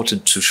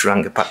transported to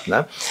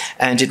Srirangapatna,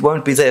 and it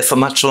won't be there for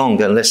much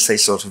longer unless they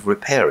sort of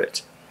repair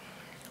it.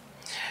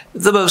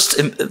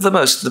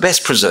 The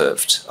best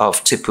preserved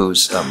of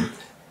Tipu's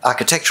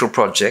architectural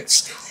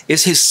projects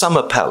is his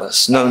summer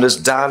palace, known as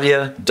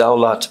Darya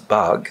Daulat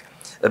Bagh,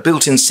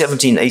 built in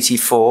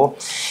 1784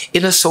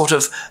 in a sort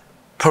of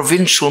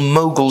provincial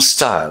Mughal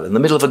style, in the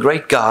middle of a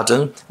great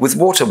garden with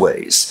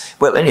waterways.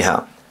 Well,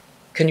 anyhow,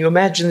 can you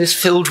imagine this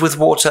filled with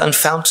water and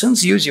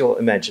fountains? Use your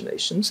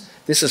imaginations.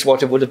 This is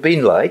what it would have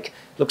been like.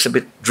 It looks a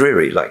bit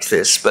dreary like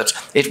this, but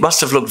it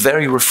must have looked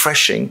very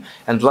refreshing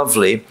and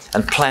lovely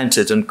and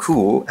planted and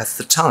cool at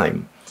the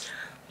time.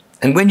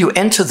 And when you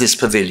enter this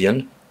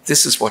pavilion,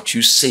 this is what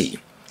you see.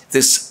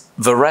 This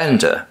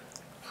veranda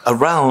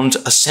around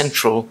a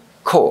central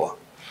core.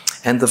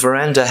 And the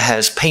veranda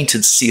has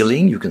painted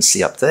ceiling, you can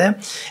see up there,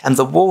 and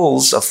the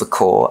walls of the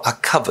core are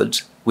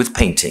covered with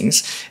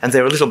paintings, and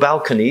there are little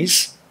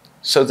balconies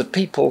so that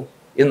people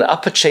in the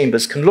upper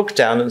chambers can look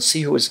down and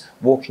see who is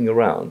walking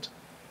around.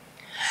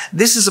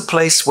 This is a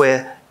place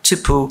where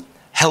Tipu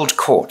held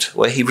court,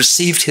 where he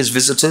received his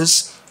visitors,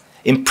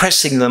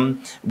 impressing them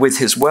with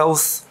his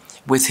wealth,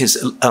 with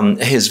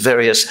his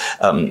various,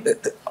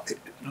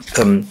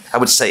 I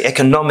would say,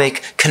 economic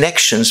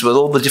connections with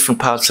all the different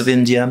parts of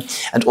India,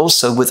 and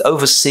also with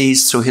overseas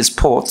through his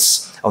ports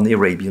on the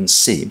Arabian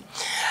Sea.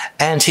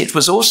 And it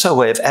was also a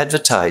way of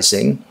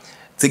advertising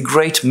the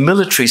great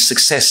military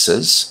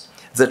successes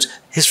that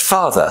his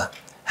father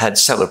had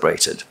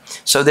celebrated.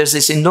 So there's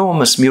this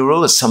enormous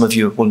mural, as some of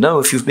you will know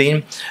if you've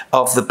been,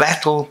 of the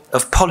Battle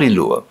of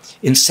Polilur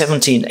in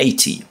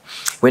 1780,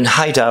 when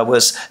Haidar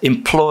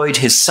employed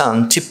his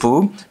son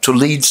Tipu to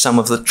lead some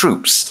of the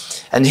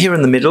troops. And here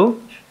in the middle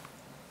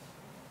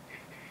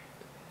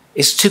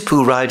is Tipu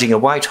riding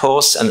a white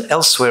horse, and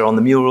elsewhere on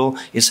the mural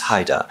is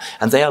Haidar.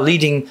 And they are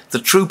leading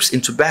the troops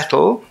into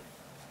battle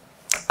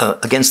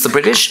against the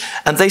British,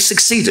 and they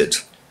succeeded.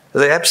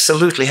 They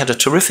absolutely had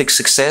a terrific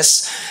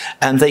success,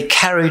 and they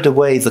carried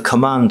away the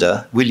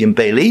commander, William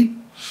Bailey,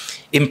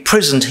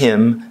 imprisoned him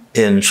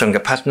in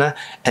Srirangapatna,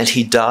 and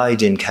he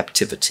died in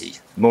captivity.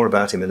 More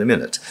about him in a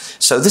minute.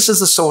 So this is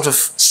the sort of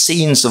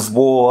scenes of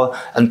war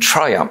and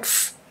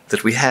triumph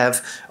that we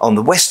have on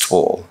the west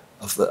wall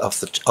of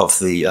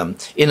the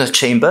inner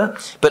chamber.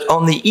 But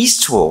on the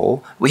east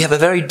wall, we have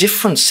a very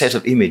different set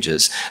of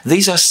images.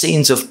 These are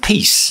scenes of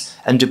peace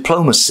and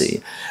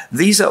diplomacy.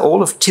 These are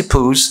all of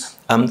Tipu's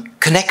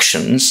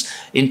connections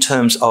in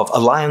terms of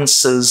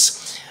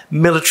alliances,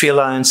 military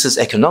alliances,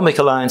 economic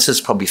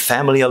alliances, probably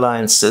family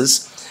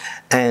alliances.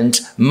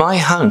 And my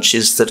hunch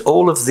is that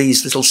all of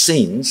these little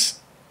scenes,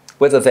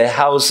 whether they're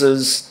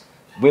houses,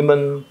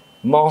 women,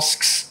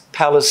 mosques,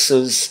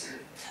 palaces,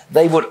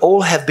 they would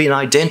all have been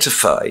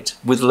identified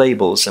with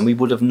labels, and we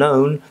would have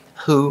known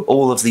who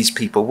all of these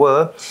people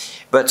were.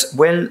 But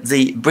when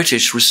the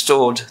British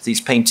restored these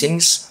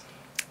paintings,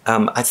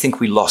 I think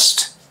we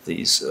lost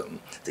these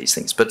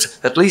things. But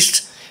at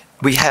least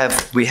we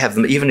have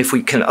them, even if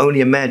we can only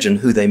imagine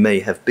who they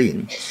may have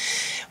been.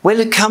 When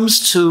it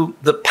comes to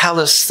the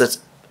palace that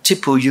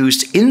Tipu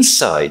used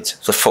inside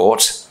the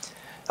fort,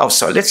 oh,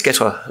 sorry, let's get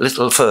a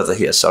little further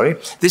here, sorry.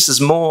 This is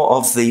more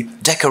of the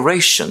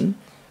decoration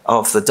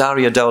of the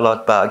Darya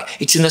Daulat Bagh.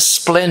 It's in a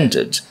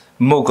splendid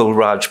Mughal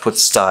Rajput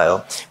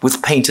style,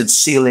 with painted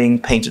ceiling,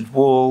 painted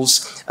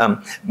walls,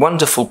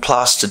 wonderful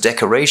plaster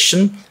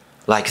decoration,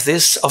 like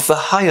this, of the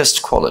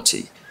highest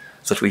quality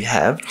that we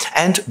have,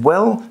 and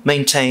well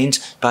maintained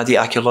by the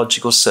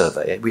Archaeological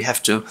Survey. We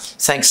have to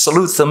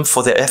salute them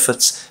for their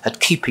efforts at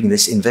keeping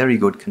this in very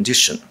good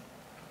condition.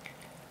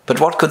 But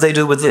what could they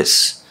do with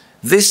this?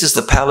 This is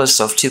the palace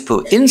of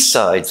Tipu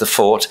inside the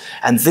fort,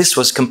 and this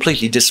was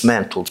completely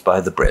dismantled by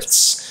the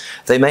Brits.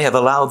 They may have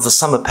allowed the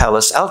summer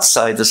palace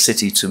outside the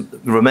city to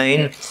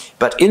remain,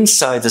 but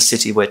inside the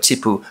city where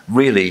Tipu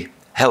really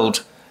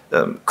held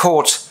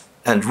court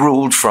and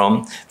ruled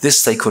from,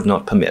 this they could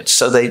not permit.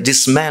 So they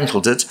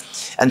dismantled it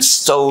and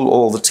stole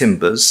all the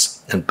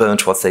timbers and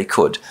burnt what they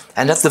could.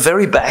 And at the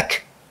very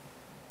back,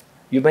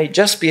 you may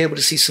just be able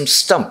to see some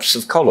stumps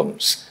of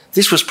columns.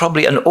 This was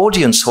probably an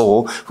audience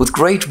hall with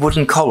great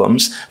wooden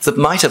columns that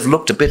might have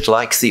looked a bit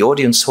like the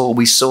audience hall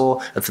we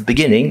saw at the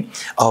beginning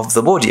of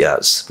the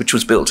Wadiyars, which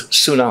was built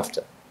soon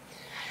after.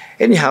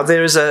 Anyhow,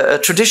 there is a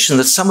tradition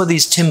that some of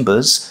these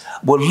timbers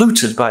were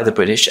looted by the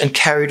British and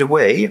carried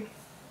away,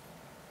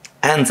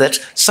 and that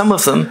some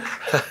of them,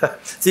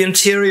 the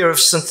interior of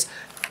St.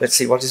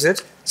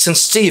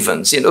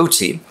 Stephen's in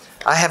Uti,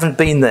 I haven't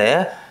been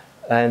there,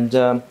 and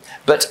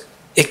but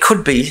it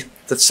could be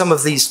that some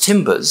of these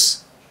timbers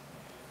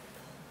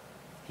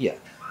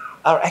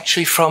are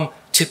actually from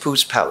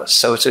Tipu's palace.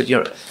 So it's,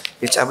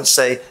 it's, I would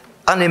say,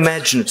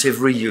 unimaginative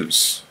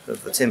reuse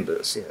of the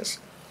timbers, yes.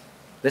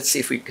 Let's see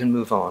if we can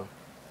move on.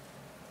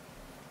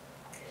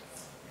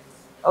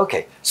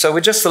 Okay, so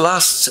with just the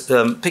last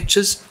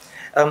pictures,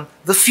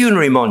 the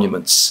funerary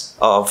monuments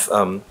of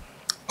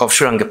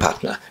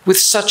Srirangapatna, with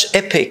such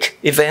epic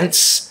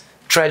events,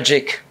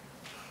 tragic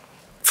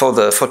for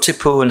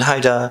Tipu and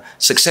Haidar,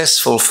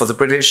 successful for the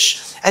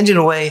British, and in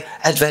a way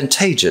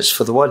advantageous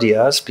for the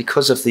Wadiyars.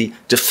 Because of the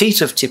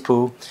defeat of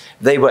Tipu,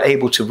 they were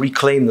able to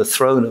reclaim the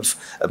throne of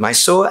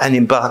Mysore and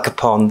embark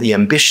upon the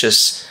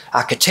ambitious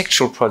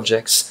architectural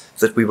projects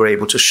that we were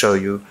able to show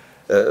you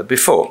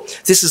before.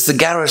 This is the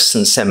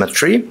garrison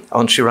cemetery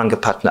on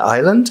Srirangapatna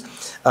Island.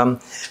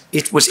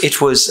 It was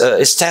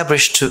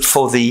established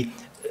for the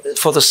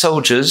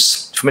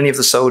soldiers, for many of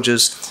the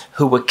soldiers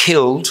who were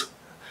killed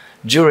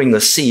during the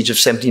siege of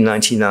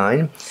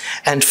 1799,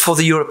 and for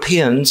the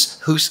Europeans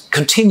who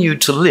continued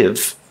to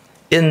live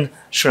in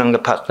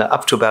Srirangapatna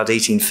up to about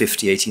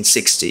 1850,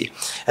 1860.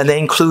 And they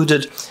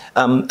included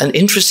an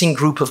interesting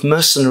group of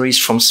mercenaries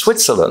from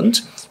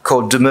Switzerland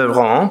called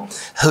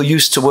demeurants, who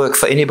used to work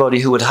for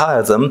anybody who would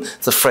hire them,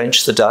 the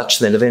French, the Dutch,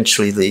 then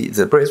eventually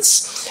the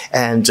Brits.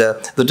 And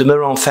the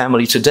demeurant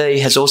family today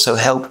has also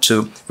helped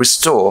to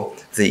restore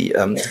the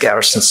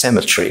garrison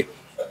cemetery.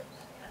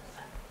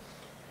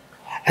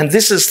 And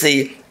this is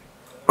the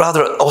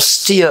rather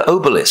austere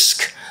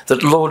obelisk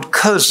that Lord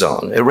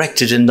Curzon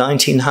erected in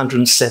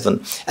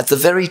 1907 at the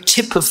very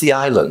tip of the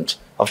island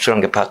of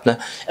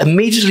Srirangapatna,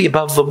 immediately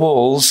above the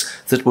walls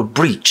that were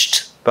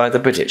breached by the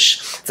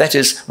British. That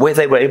is, where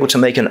they were able to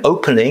make an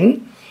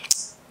opening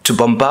to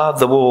bombard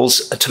the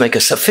walls, to make a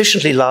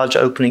sufficiently large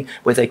opening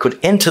where they could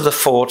enter the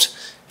fort,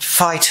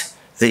 fight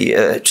the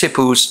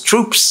Tipu's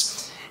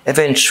troops,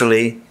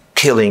 eventually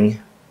killing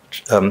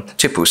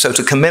Tipu. So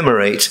to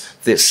commemorate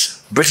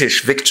this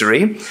British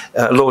victory,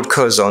 Lord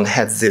Curzon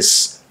had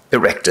this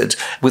erected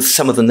with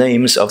some of the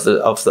names of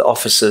the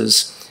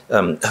officers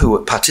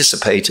who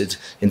participated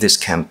in this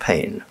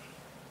campaign.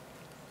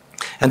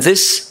 And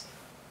this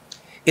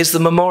is the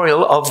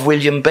memorial of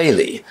William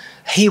Bailey.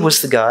 He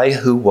was the guy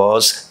who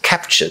was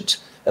captured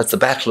at the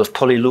Battle of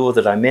Pollilure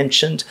that I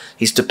mentioned.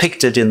 He's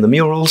depicted in the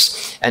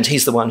murals, and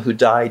he's the one who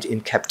died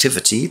in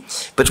captivity.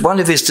 But one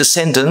of his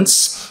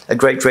descendants, a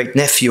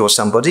great-great-nephew or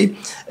somebody,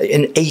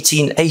 in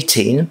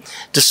 1818,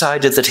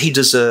 decided that he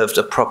deserved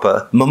a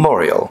proper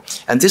memorial.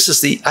 And this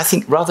is the, I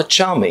think, rather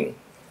charming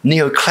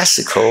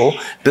neoclassical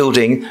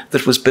building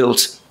that was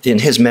built in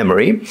his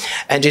memory,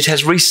 and it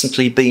has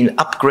recently been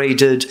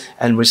upgraded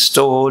and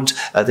restored.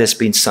 There's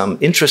been some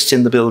interest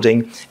in the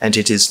building, and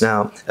it is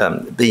now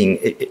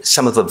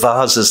some of the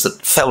vases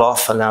that fell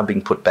off are now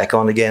being put back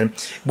on again.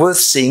 Worth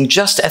seeing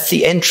just at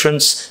the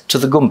entrance to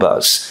the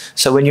Gumbas.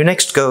 So when you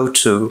next go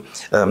to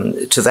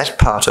that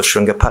part of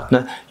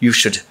Srirangapatna, you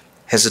should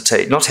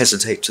not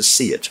hesitate to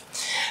see it.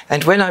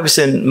 And when I was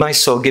in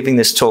Mysore giving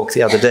this talk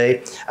the other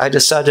day, I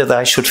decided that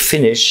I should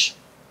finish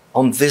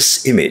on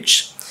this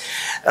image.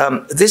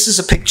 This is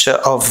a picture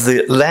of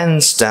the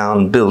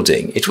Lansdowne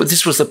building.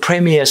 This was the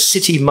premier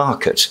city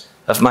market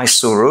of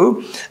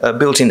Mysuru,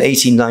 built in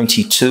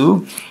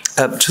 1892,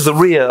 to the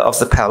rear of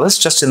the palace,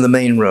 just in the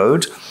main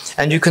road.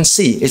 And you can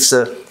see it's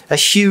a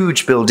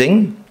huge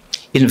building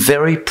in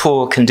very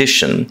poor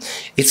condition.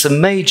 It's a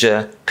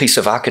major piece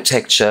of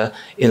architecture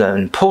in an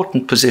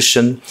important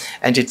position,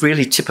 and it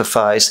really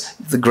typifies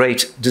the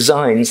great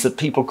designs that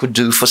people could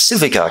do for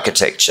civic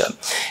architecture.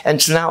 And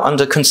it's now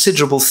under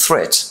considerable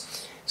threat.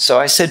 So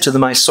I said to the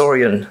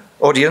Mysorean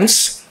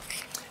audience,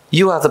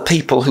 you are the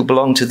people who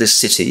belong to this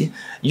city.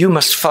 You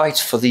must fight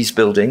for these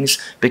buildings,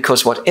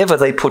 because whatever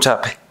they put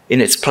up in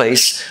its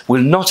place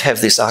will not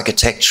have this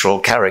architectural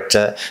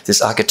character,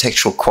 this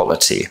architectural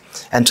quality.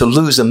 And to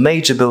lose a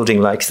major building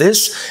like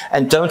this,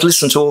 and don't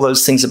listen to all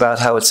those things about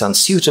how it's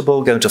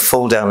unsuitable, going to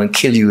fall down and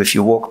kill you if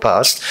you walk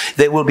past.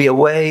 There will be a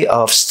way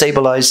of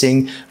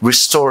stabilizing,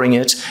 restoring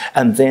it,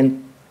 and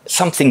then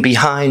something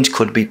behind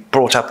could be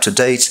brought up to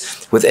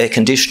date with air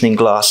conditioning,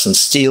 glass and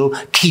steel,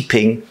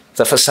 keeping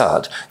the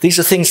facade. These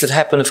are things that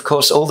happen, of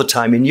course, all the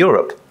time in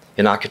Europe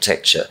in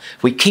architecture.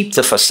 We keep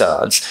the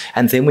facades,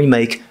 and then we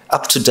make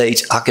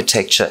up-to-date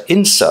architecture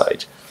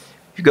inside.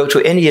 If you go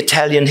to any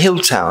Italian hill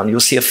town, you'll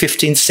see a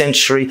 15th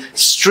century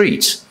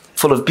street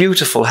full of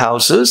beautiful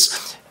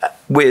houses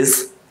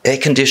with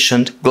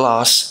air-conditioned,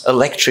 glass,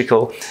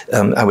 electrical,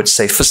 I would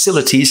say,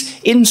 facilities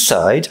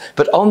inside,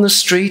 but on the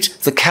street,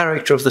 the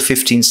character of the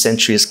 15th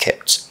century is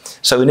kept.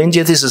 So in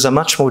India, this is a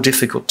much more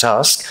difficult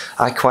task,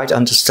 I quite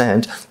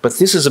understand, but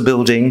this is a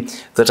building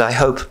that I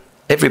hope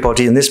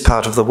everybody in this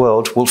part of the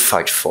world will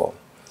fight for.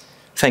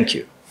 Thank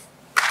you.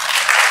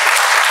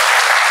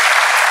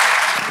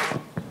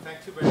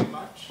 Thank you very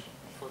much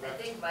for that.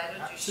 I think why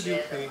don't you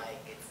share the mic,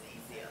 it's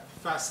easier.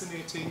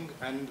 Fascinating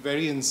and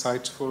very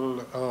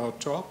insightful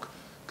talk,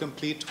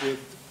 complete with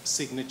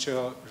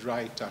signature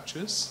wry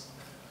touches.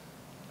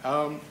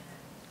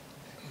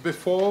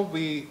 Before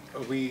we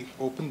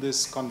open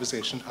this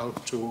conversation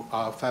out to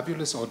our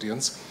fabulous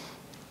audience,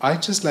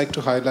 I'd just like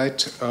to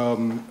highlight a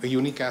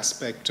unique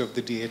aspect of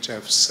the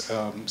DHF's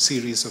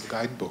series of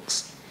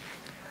guidebooks,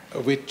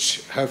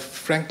 which have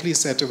frankly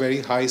set a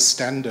very high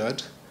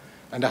standard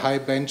and a high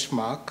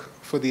benchmark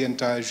for the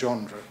entire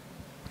genre.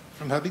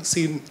 From having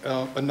seen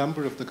a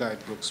number of the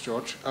guidebooks,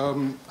 George,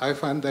 I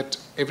find that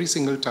every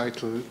single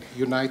title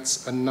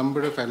unites a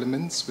number of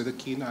elements with a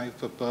keen eye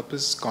for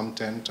purpose,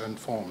 content, and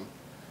form.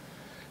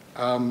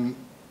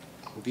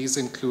 These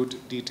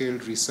include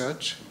detailed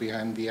research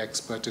behind the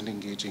expert and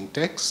engaging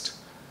text,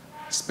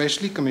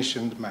 specially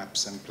commissioned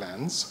maps and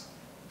plans,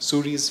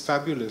 Suri's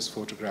fabulous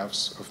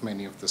photographs of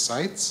many of the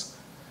sites,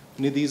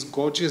 Nidhi's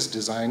gorgeous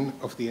design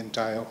of the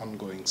entire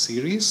ongoing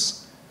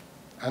series,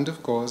 and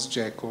of course,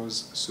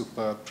 Jayko's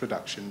superb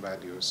production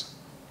values.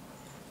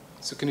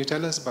 So can you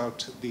tell us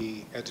about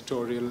the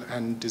editorial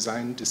and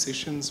design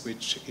decisions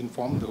which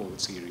inform the whole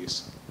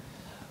series?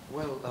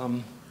 Well,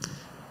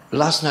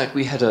 last night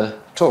we had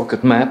a talk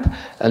at MAP,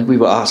 and we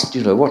were asked,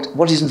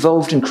 what is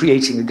involved in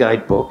creating a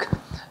guidebook?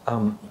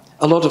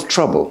 A lot of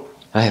trouble,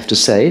 I have to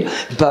say.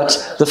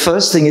 But the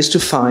first thing is to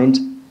find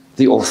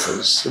the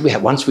authors.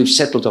 Once we've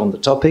settled on the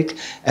topic,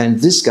 and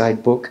this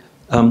guidebook,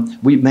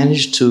 we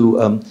managed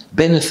to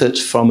benefit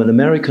from an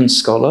American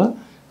scholar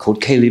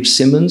called Caleb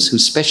Simmons, who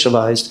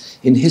specialized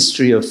in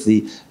history of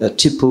the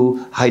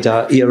Tipu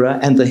Haidar era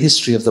and the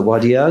history of the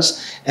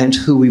Wadiyars, and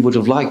who we would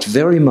have liked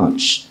very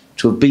much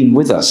to have been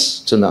with us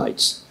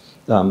tonight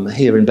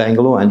here in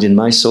Bangalore and in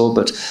Mysore,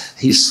 but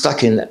he's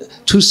stuck in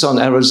Tucson,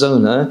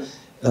 Arizona,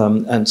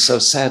 And so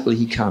sadly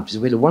he can't.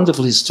 We had a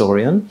wonderful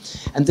historian.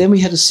 And then we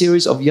had a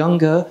series of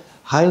younger,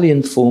 highly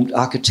informed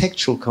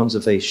architectural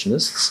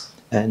conservationists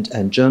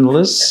and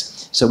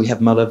journalists. So we have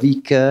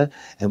Malavika,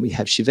 and we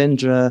have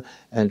Shivendra,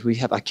 and we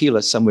have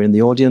Akila somewhere in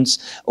the audience.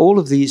 All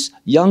of these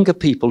younger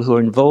people who are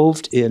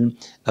involved in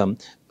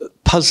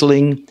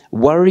puzzling,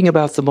 worrying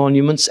about the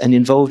monuments, and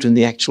involved in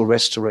the actual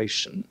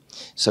restoration.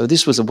 So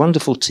this was a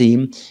wonderful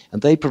team,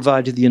 and they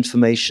provided the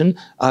information.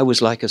 I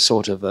was like a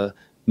sort of a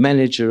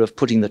manager of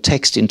putting the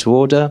text into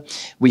order.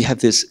 We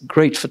have this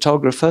great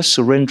photographer,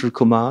 Surendra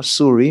Kumar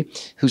Suri,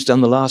 who's done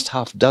the last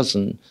half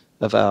dozen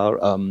of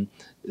our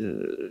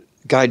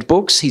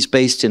guidebooks. He's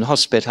based in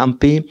Hospet,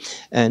 Hampi,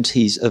 and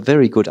he's a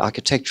very good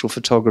architectural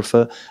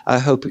photographer. I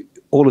hope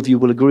all of you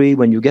will agree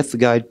when you get the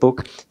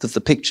guidebook that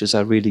the pictures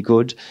are really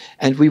good.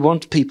 And we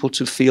want people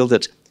to feel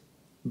that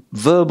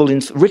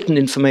written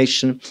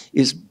information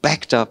is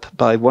backed up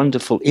by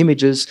wonderful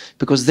images,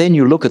 because then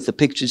you look at the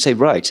picture and say,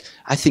 right,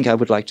 I think I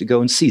would like to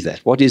go and see that.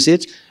 What is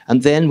it?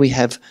 And then we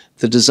have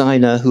the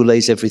designer who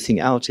lays everything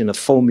out in a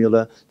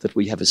formula that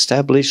we have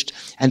established,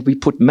 and we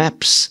put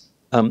maps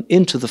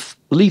into the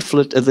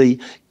leaflet,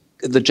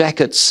 the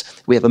jackets.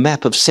 We have a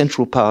map of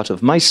central part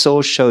of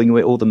Mysore showing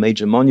where all the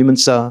major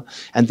monuments are,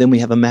 and then we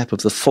have a map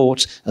of the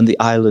fort and the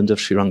island of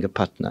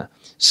Srirangapatna.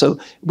 So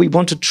we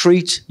want to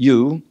treat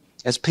you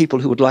as people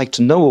who would like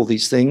to know all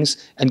these things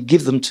and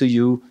give them to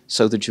you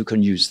so that you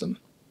can use them.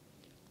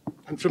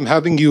 And from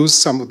having used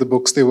some of the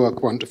books, they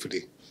work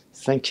wonderfully.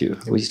 Thank you.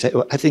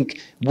 I think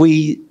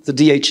we, the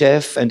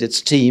DHF and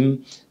its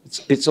team,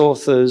 its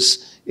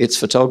authors, its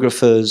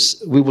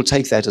photographers, we will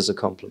take that as a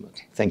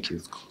compliment. Thank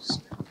you.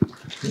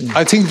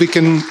 I think we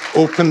can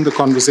open the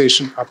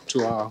conversation up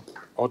to our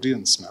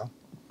audience now.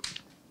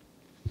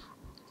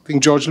 I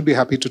think George will be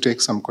happy to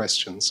take some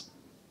questions.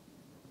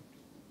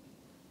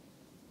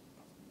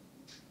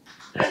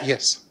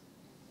 Yes.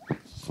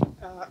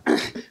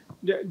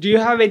 Do you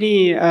have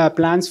any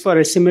plans for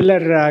a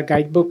similar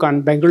guidebook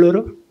on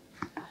Bangalore?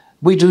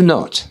 We do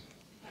not.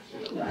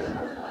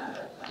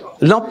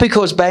 Not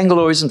because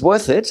Bangalore isn't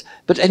worth it,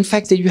 but in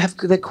fact there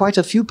are quite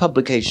a few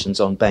publications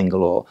on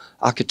Bangalore,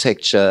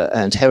 architecture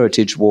and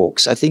heritage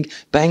walks. I think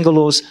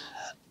Bangalore's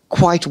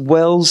quite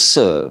well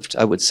served,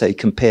 I would say,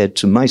 compared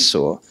to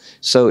Mysore.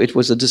 So it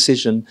was a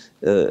decision.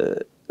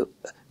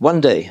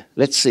 One day,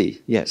 let's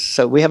see. Yes.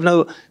 So we have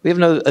no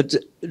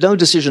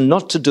decision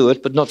not to do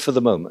it, but not for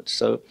the moment.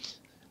 So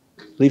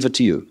leave it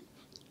to you.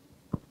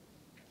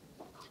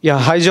 Yeah.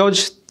 Hi,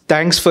 George.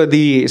 Thanks for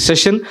the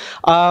session.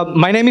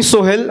 My name is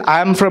Sohail.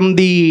 I am from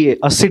the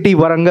city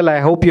Warangal.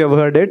 I hope you have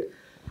heard it,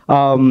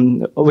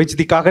 which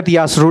the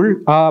Kakatiyas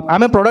ruled.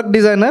 I'm a product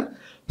designer.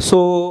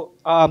 So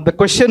the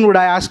question would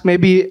I ask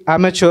maybe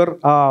amateur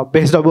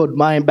based about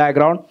my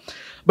background.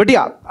 But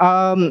yeah,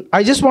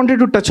 I just wanted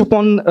to touch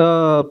upon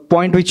a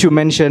point which you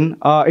mentioned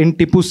in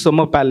Tipu's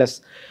summer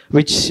palace,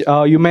 which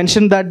you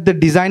mentioned that the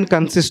design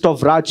consists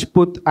of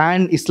Rajput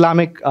and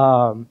Islamic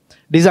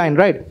design,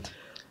 right?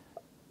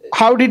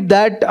 How did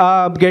that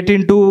get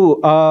into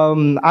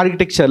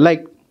architecture?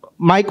 Like,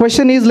 my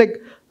question is,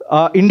 like,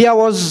 India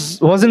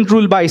wasn't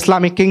ruled by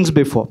Islamic kings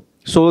before.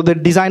 So the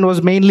design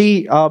was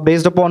mainly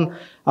based upon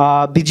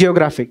the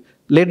geographic.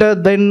 Later,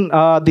 then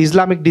the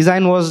Islamic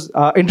design was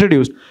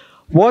introduced.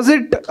 Was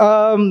it,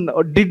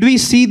 did we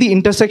see the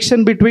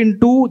intersection between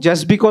two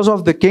just because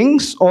of the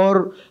kings,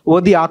 or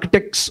were the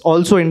architects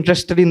also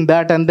interested in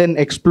that and then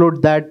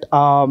explored that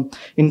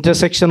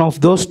intersection of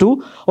those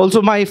two?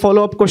 Also, my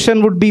follow-up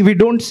question would be, we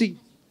don't see...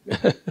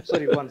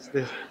 Sorry, once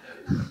this.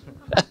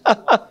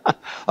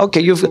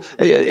 Okay,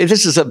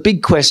 this is a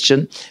big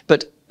question,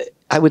 but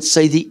I would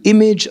say the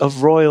image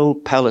of royal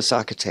palace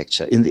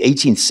architecture in the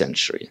 18th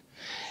century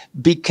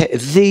became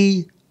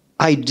the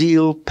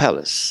ideal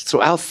palace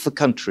throughout the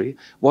country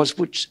was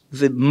which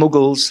the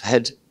Mughals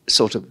had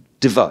sort of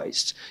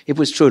devised. It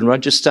was true in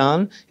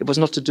Rajasthan. It was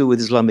not to do with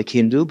Islamic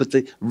Hindu, but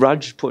the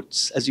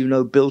Rajputs, as you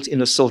know, built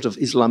in a sort of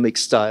Islamic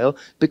style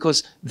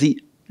because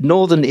the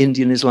Northern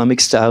Indian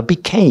Islamic style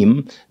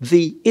became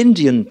the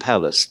Indian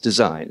palace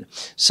design.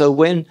 So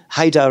when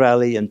Hyder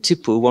Ali and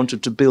Tipu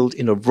wanted to build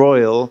in a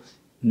royal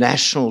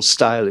national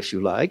style, if you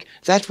like,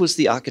 that was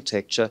the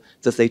architecture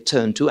that they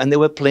turned to, and there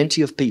were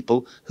plenty of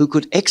people who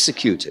could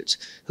execute it.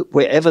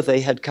 Wherever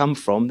they had come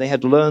from, they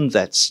had learned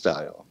that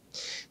style.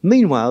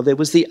 Meanwhile, there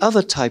was the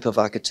other type of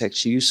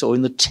architecture you saw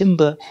in the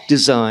timber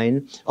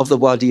design of the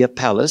Wadiyar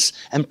Palace,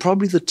 and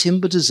probably the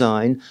timber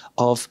design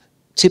of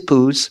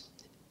Tipu's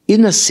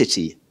inner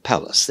city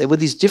palace. There were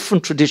these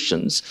different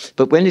traditions,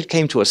 but when it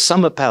came to a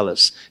summer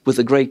palace with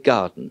a great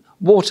garden,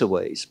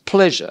 waterways,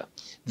 pleasure,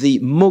 the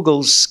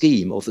Mughal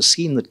scheme, or the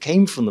scheme that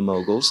came from the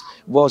Mughals,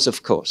 was,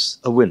 of course,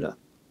 a winner.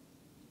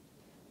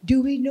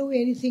 Do we know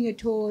anything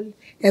at all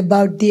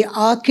about the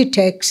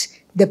architects,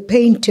 the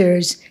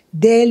painters,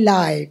 their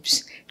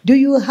lives? Do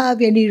you have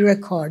any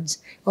records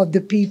of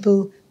the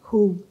people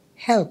who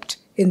helped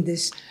in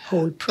this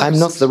whole process? I'm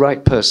not the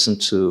right person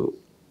to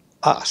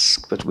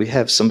ask, but we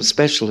have some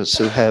specialists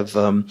who have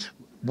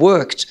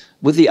worked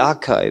with the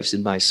archives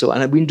in Mysore,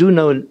 and we do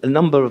know a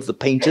number of the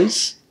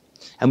painters,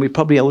 And we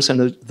probably also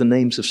know the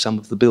names of some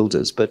of the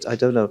builders, but I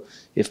don't know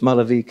if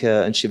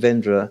Malavika and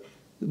Shivendra,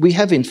 we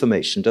have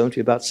information, don't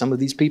we, about some of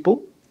these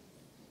people?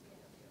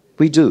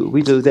 We do.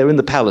 They're in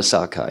the palace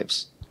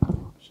archives.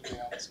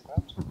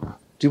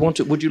 Do you want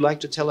to, would you like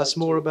to tell us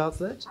more about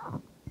that?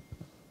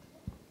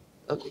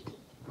 Okay.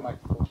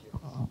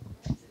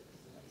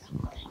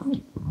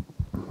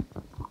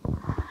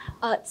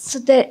 So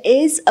there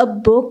is a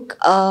book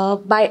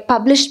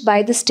published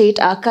by the State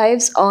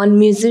Archives on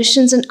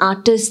musicians and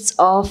artists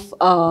of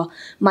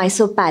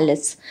Mysore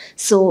Palace.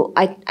 So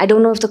I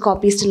don't know if the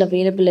copy is still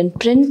available in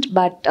print,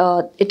 but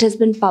it has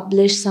been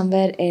published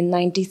somewhere in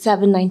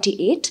 97,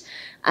 98,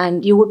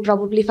 and you would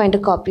probably find a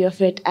copy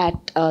of it at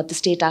the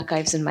State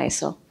Archives in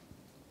Mysore.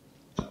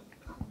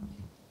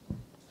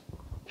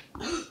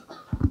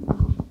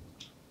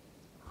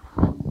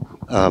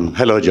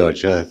 Hello,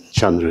 George.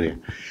 Chandru here.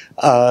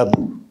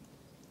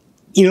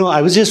 You know,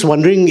 I was just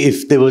wondering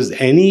if there was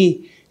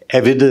any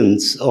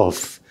evidence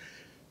of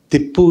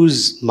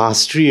Tipu's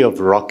mastery of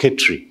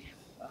rocketry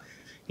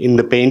in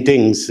the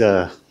paintings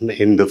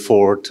in the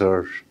fort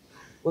or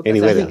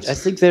anywhere else. I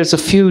think there's a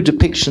few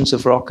depictions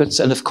of rockets,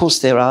 and of course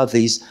there are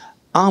these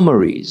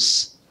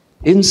armories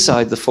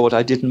inside the fort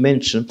I didn't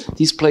mention,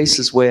 these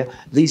places where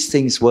these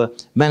things were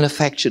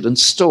manufactured and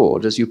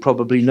stored, as you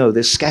probably know.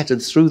 They're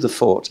scattered through the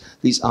fort,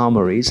 these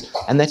armories,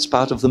 and that's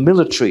part of the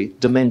military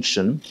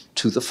dimension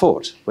to the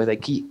fort, where they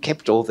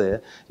kept all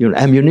their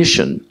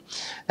ammunition.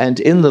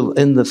 And in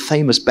the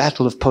famous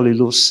Battle of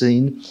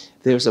Polyleucine,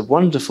 there's a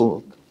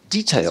wonderful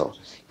detail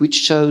which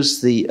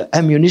shows the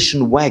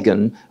ammunition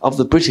wagon of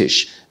the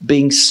British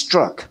being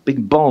struck,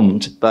 being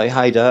bombed by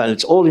Hyder, and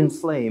it's all in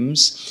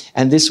flames.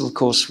 And this, of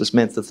course, was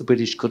meant that the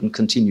British couldn't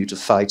continue to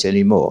fight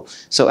anymore.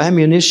 So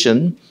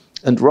ammunition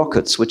and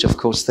rockets, which, of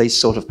course, they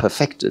sort of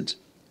perfected,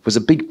 was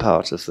a big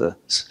part of the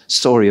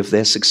story of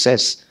their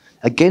success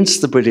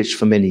against the British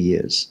for many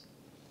years.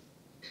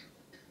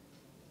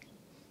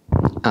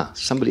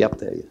 Somebody up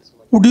there, yes.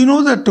 Would you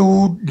know the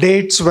 2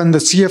 dates when the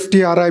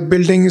CFTRI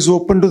building is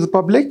open to the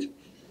public?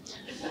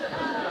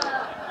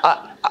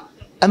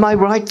 Am I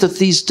right that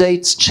these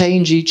dates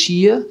change each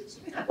year?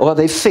 Or are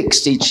they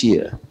fixed each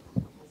year?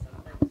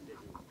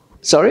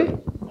 Sorry?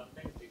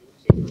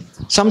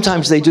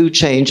 Sometimes they do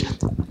change.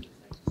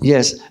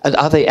 Yes. And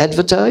are they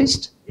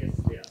advertised? Yes,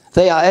 they are.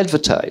 They are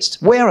advertised.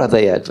 Where are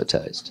they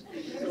advertised?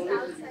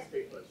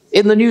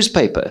 In the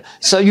newspaper.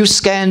 So you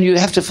scan, you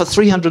have to, for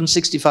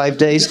 365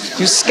 days,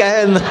 you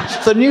scan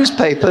the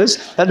newspapers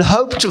and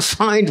hope to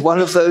find one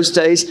of those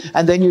days,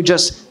 and then you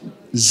just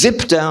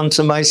zip down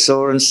to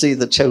Mysore and see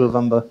the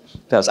Cheluvamba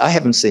Palace. I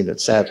haven't seen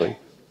it, sadly.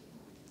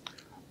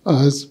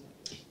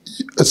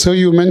 So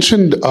you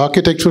mentioned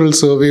Architectural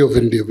Survey of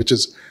India, which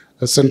is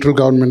a central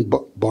government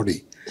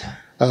body,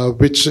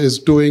 which is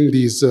doing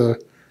these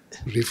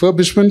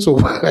refurbishments.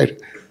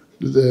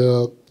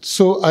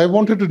 So I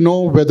wanted to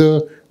know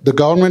whether the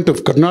government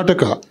of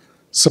Karnataka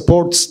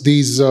supports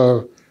these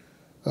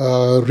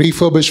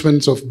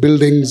refurbishments of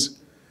buildings.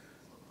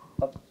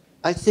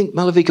 I think,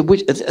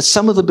 Malavika,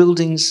 some of the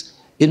buildings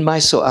in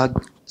Mysore are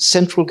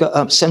central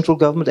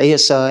government,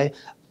 ASI,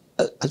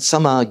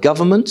 some are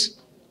government.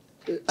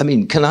 I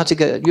mean,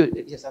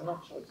 Karnataka, yes, I'm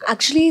not sure.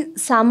 Actually,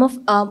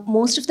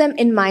 most of them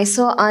in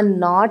Mysore are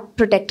not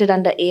protected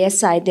under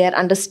ASI. They are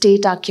under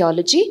state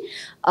archaeology.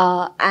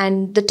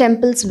 And the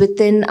temples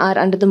within are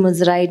under the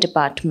Muzerai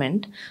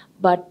department.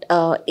 But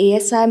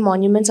ASI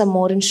monuments are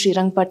more in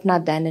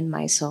Srirangapatna than in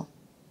Mysore.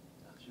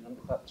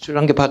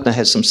 Srirangapatna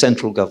has some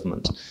central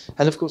government.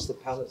 And of course the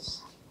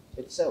palace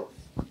itself.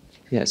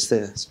 Yes,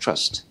 there's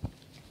trust.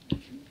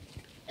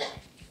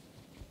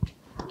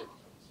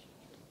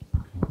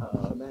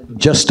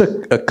 Just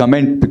a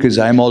comment, because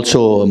I'm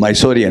also a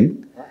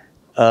Mysorean.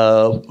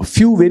 A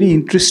few very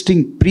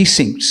interesting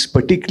precincts,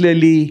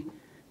 particularly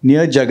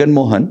near Jagan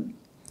Mohan,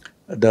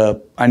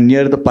 and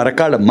near the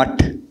Parakada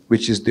Mutt,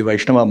 which is the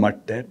Vaishnava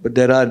Mutt there. But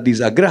there are these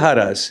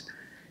Agraharas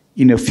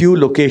in a few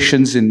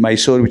locations in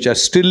Mysore which are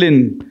still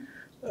in,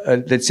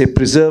 let's say,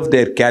 preserve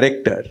their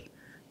character.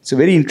 It's a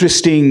very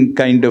interesting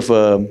kind of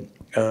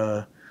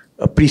a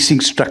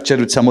precinct structure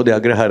with some of the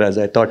Agraharas.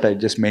 I thought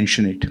I'd just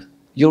mention it.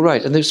 You're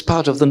right, and there's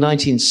part of the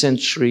 19th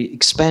century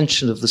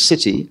expansion of the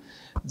city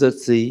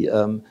that the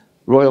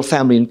royal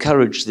family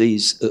encouraged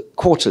these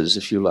quarters,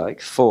 if you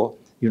like, for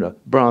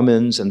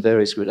Brahmins and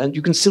various groups, and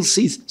you can still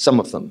see some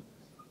of them.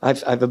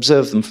 I've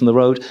observed them from the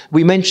road.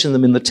 We mention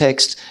them in the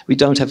text. We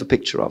don't have a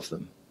picture of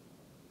them.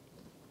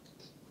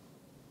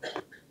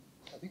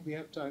 I think we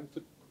have time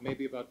for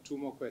maybe about 2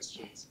 more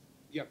questions.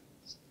 Yeah.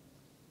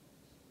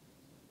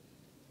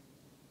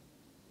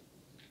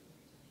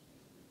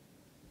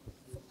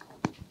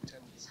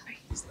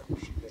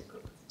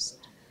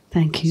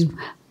 Thank you.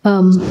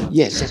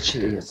 Yes,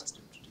 actually, yes.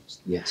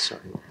 Yes,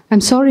 sorry. I'm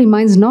sorry,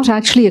 mine's not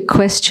actually a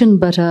question,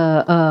 but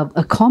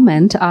a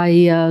comment.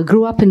 I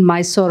grew up in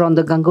Mysore on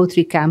the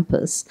Gangotri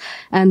campus,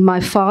 and my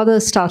father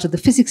started the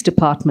physics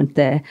department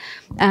there.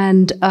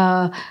 And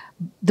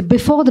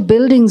before the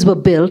buildings were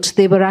built,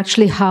 they were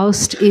actually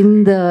housed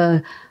in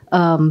the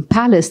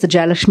palace, the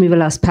Jayalakshmi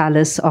Vilas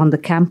Palace on the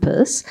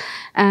campus,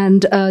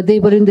 and they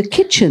were in the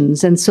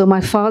kitchens. And so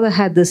my father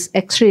had this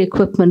X-ray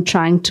equipment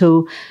trying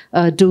to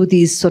do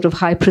these sort of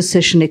high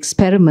precision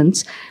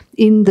experiments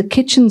in the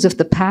kitchens of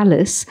the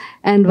palace.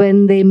 And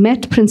when they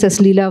met Princess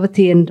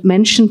Leelavati and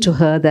mentioned to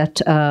her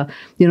that,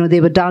 they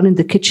were down in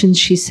the kitchens,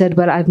 she said,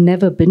 well, I've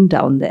never been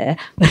down there.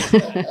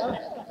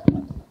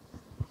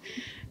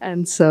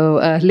 And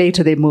so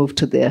later they moved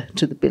to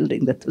the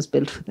building that was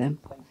built for them.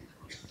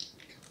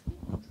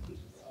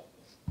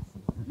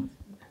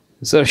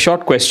 So a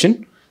short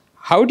question.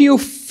 How do you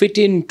fit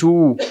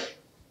into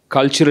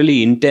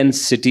culturally intense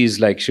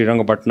cities like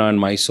Srirangapatna and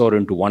Mysore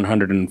into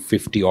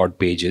 150 odd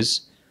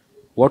pages?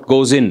 What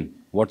goes in?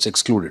 What's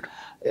excluded?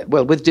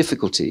 Well, with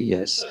difficulty,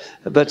 yes.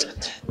 But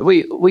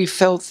we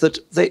felt that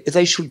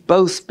they should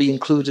both be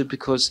included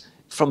because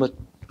from a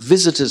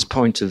visitor's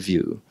point of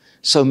view,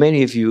 so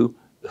many of you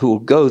who will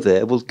go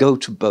there will go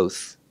to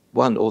both,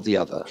 one or the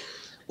other,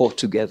 or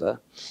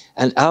together.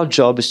 And our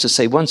job is to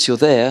say, once you're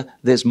there,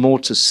 there's more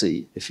to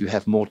see if you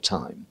have more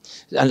time.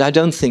 And I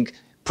don't think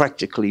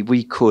practically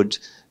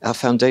our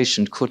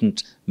foundation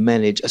couldn't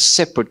manage a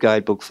separate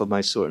guidebook for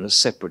Mysore and a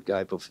separate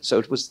guidebook. So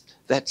it was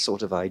that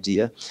sort of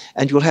idea.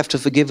 And you'll have to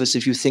forgive us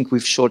if you think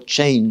we've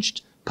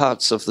shortchanged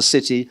parts of the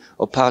city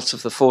or parts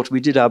of the fort. We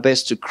did our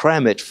best to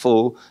cram it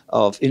full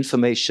of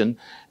information.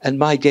 And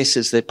my guess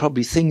is there are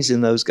probably things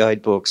in those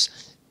guidebooks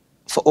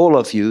for all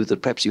of you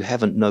that perhaps you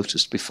haven't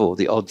noticed before,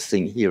 the odd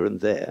thing here and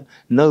there.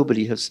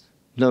 Nobody has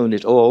known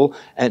it all.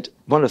 And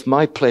one of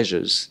my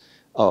pleasures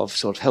of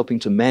sort of helping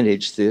to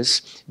manage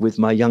this with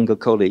my younger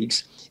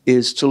colleagues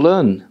is to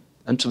learn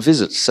and to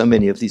visit so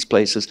many of these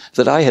places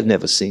that I had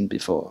never seen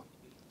before.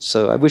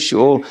 So I wish you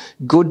all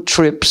good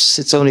trips.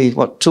 It's only,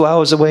 2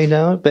 hours away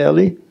now,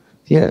 barely?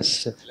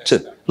 Yes.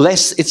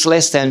 It's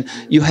less than,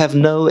 you have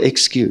no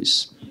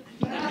excuse.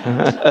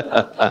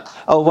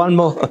 Oh, one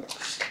more.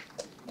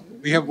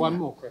 We have one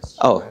more question.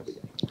 Oh.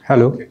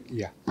 Hello. Okay.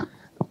 Yeah.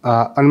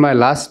 On my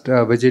last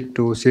visit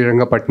to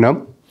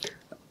Srirangapatna,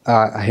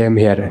 I am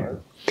here.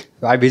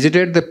 I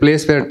visited the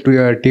place where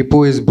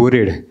Tipu is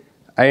buried.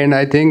 And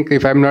I think,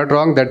 if I'm not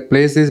wrong, that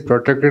place is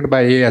protected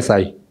by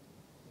ASI.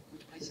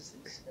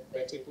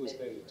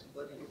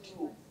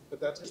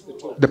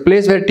 The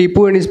place where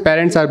Tipu and his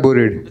parents are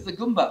buried. The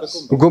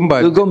Gumbas.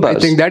 Gumbas. I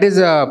think that is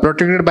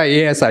protected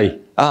by ASI.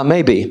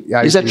 Maybe.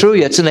 Yeah, is that true?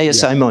 Yeah, it's an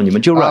ASI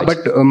monument. You're right.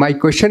 But my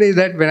question is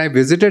that when I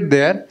visited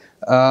there,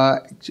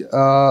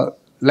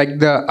 like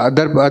the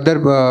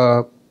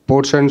other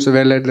portions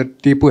where the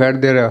Tipu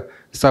had their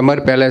summer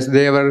palace,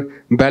 they were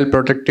well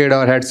protected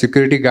or had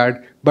security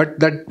guard. But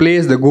that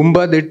place, the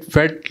Gumbad, it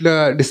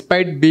felt,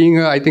 despite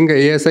being, I think,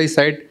 a ASI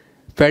site,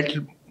 felt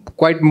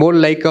quite more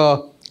like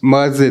a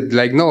masjid.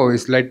 Like, no,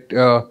 it's like,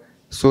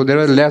 so there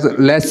was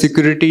less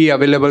security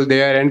available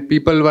there, and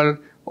people were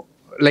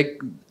like,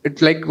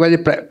 it's like was a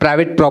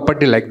private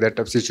property, like that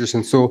of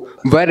situation. So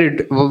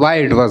why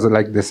it was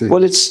like this?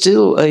 Well, it's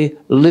still a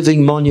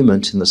living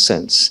monument in the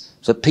sense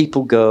that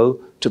people go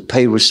to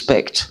pay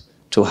respect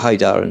to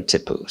Haidar and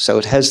Tipu. So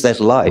it has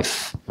that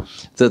life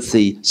that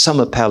the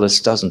summer palace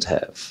doesn't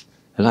have.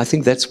 And I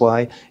think that's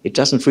why it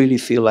doesn't really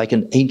feel like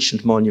an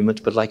ancient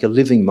monument, but like a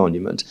living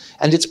monument.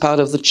 And it's part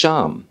of the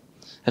charm.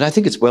 And I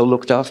think it's well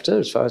looked after,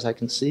 as far as I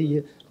can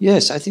see.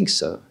 Yes, I think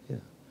so.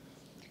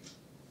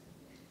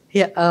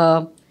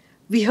 Yeah.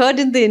 We heard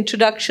in the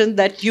introduction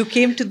that you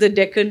came to the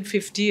Deccan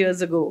 50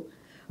 years ago.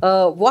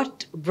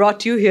 What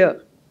brought you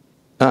here?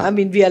 I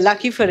mean, we are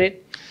lucky for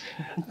it.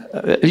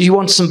 You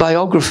want some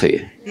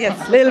biography?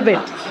 Yes, a little bit,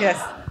 yes.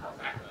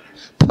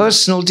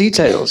 Personal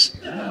details.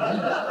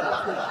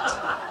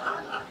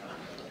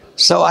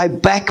 So I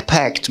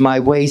backpacked my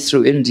way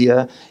through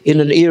India in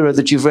an era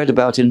that you've read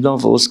about in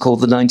novels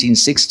called the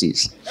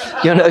 1960s.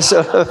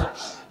 So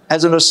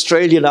as an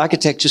Australian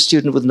architecture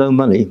student with no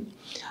money,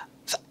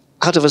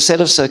 out of a set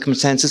of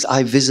circumstances,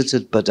 I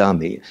visited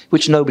Badami,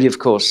 which nobody, of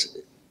course,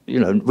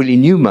 really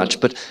knew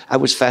much, but I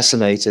was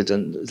fascinated,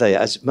 and they,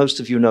 as most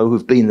of you know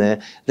who've been there,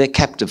 they're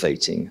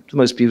captivating. The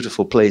most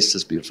beautiful place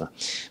is beautiful.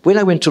 When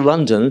I went to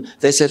London,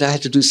 they said I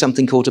had to do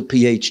something called a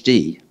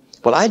PhD.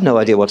 Well, I had no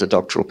idea what a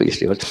doctoral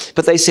PhD was,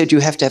 but they said you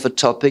have to have a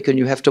topic and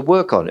you have to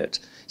work on it.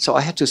 So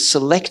I had to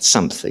select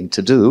something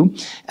to do,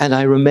 and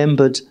I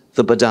remembered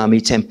the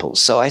Badami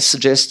temples. So I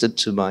suggested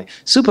to my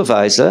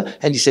supervisor,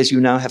 and he says, you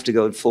now have to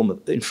go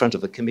and in front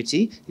of a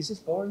committee. Is this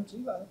boring to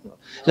you?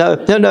 No.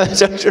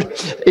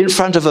 In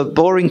front of a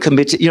boring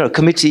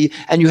committee,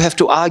 and you have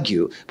to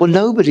argue. Well,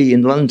 nobody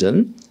in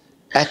London,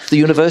 at the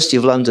University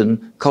of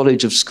London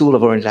College of School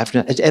of Oriental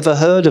Africa, had ever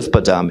heard of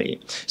Badami.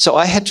 So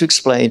I had to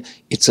explain,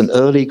 it's an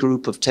early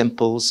group of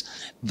temples.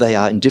 They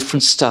are in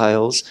different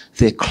styles.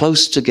 They're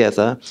close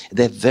together.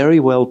 They're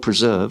very well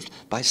preserved.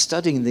 By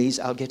studying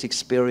these, I'll get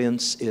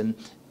experience in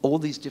all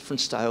these different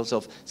styles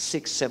of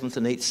 6th, 7th,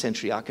 and 8th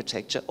century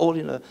architecture, all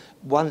in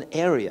one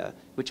area,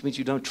 which means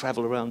you don't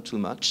travel around too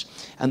much.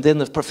 And then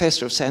the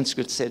professor of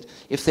Sanskrit said,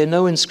 if there are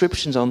no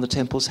inscriptions on the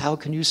temples, how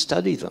can you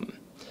study them?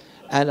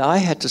 And I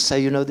had to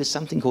say, there's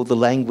something called the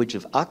language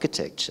of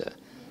architecture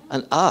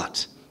and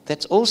art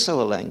That's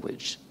also a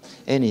language.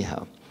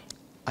 Anyhow,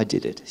 I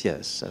did it,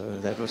 yes. So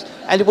that was,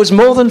 and it was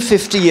more than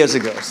 50 years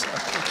ago. So.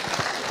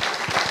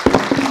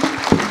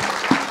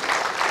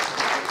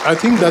 I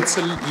think that's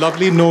a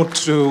lovely note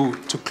to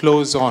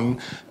close on.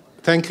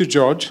 Thank you,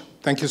 George.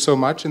 Thank you so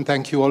much. And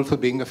thank you all for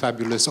being a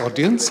fabulous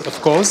audience, of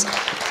course.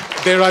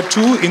 There are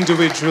two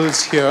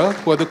individuals here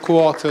who are the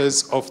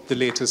co-authors of the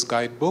latest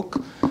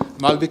guidebook,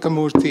 Malvika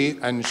Murthy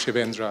and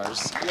Shivendra.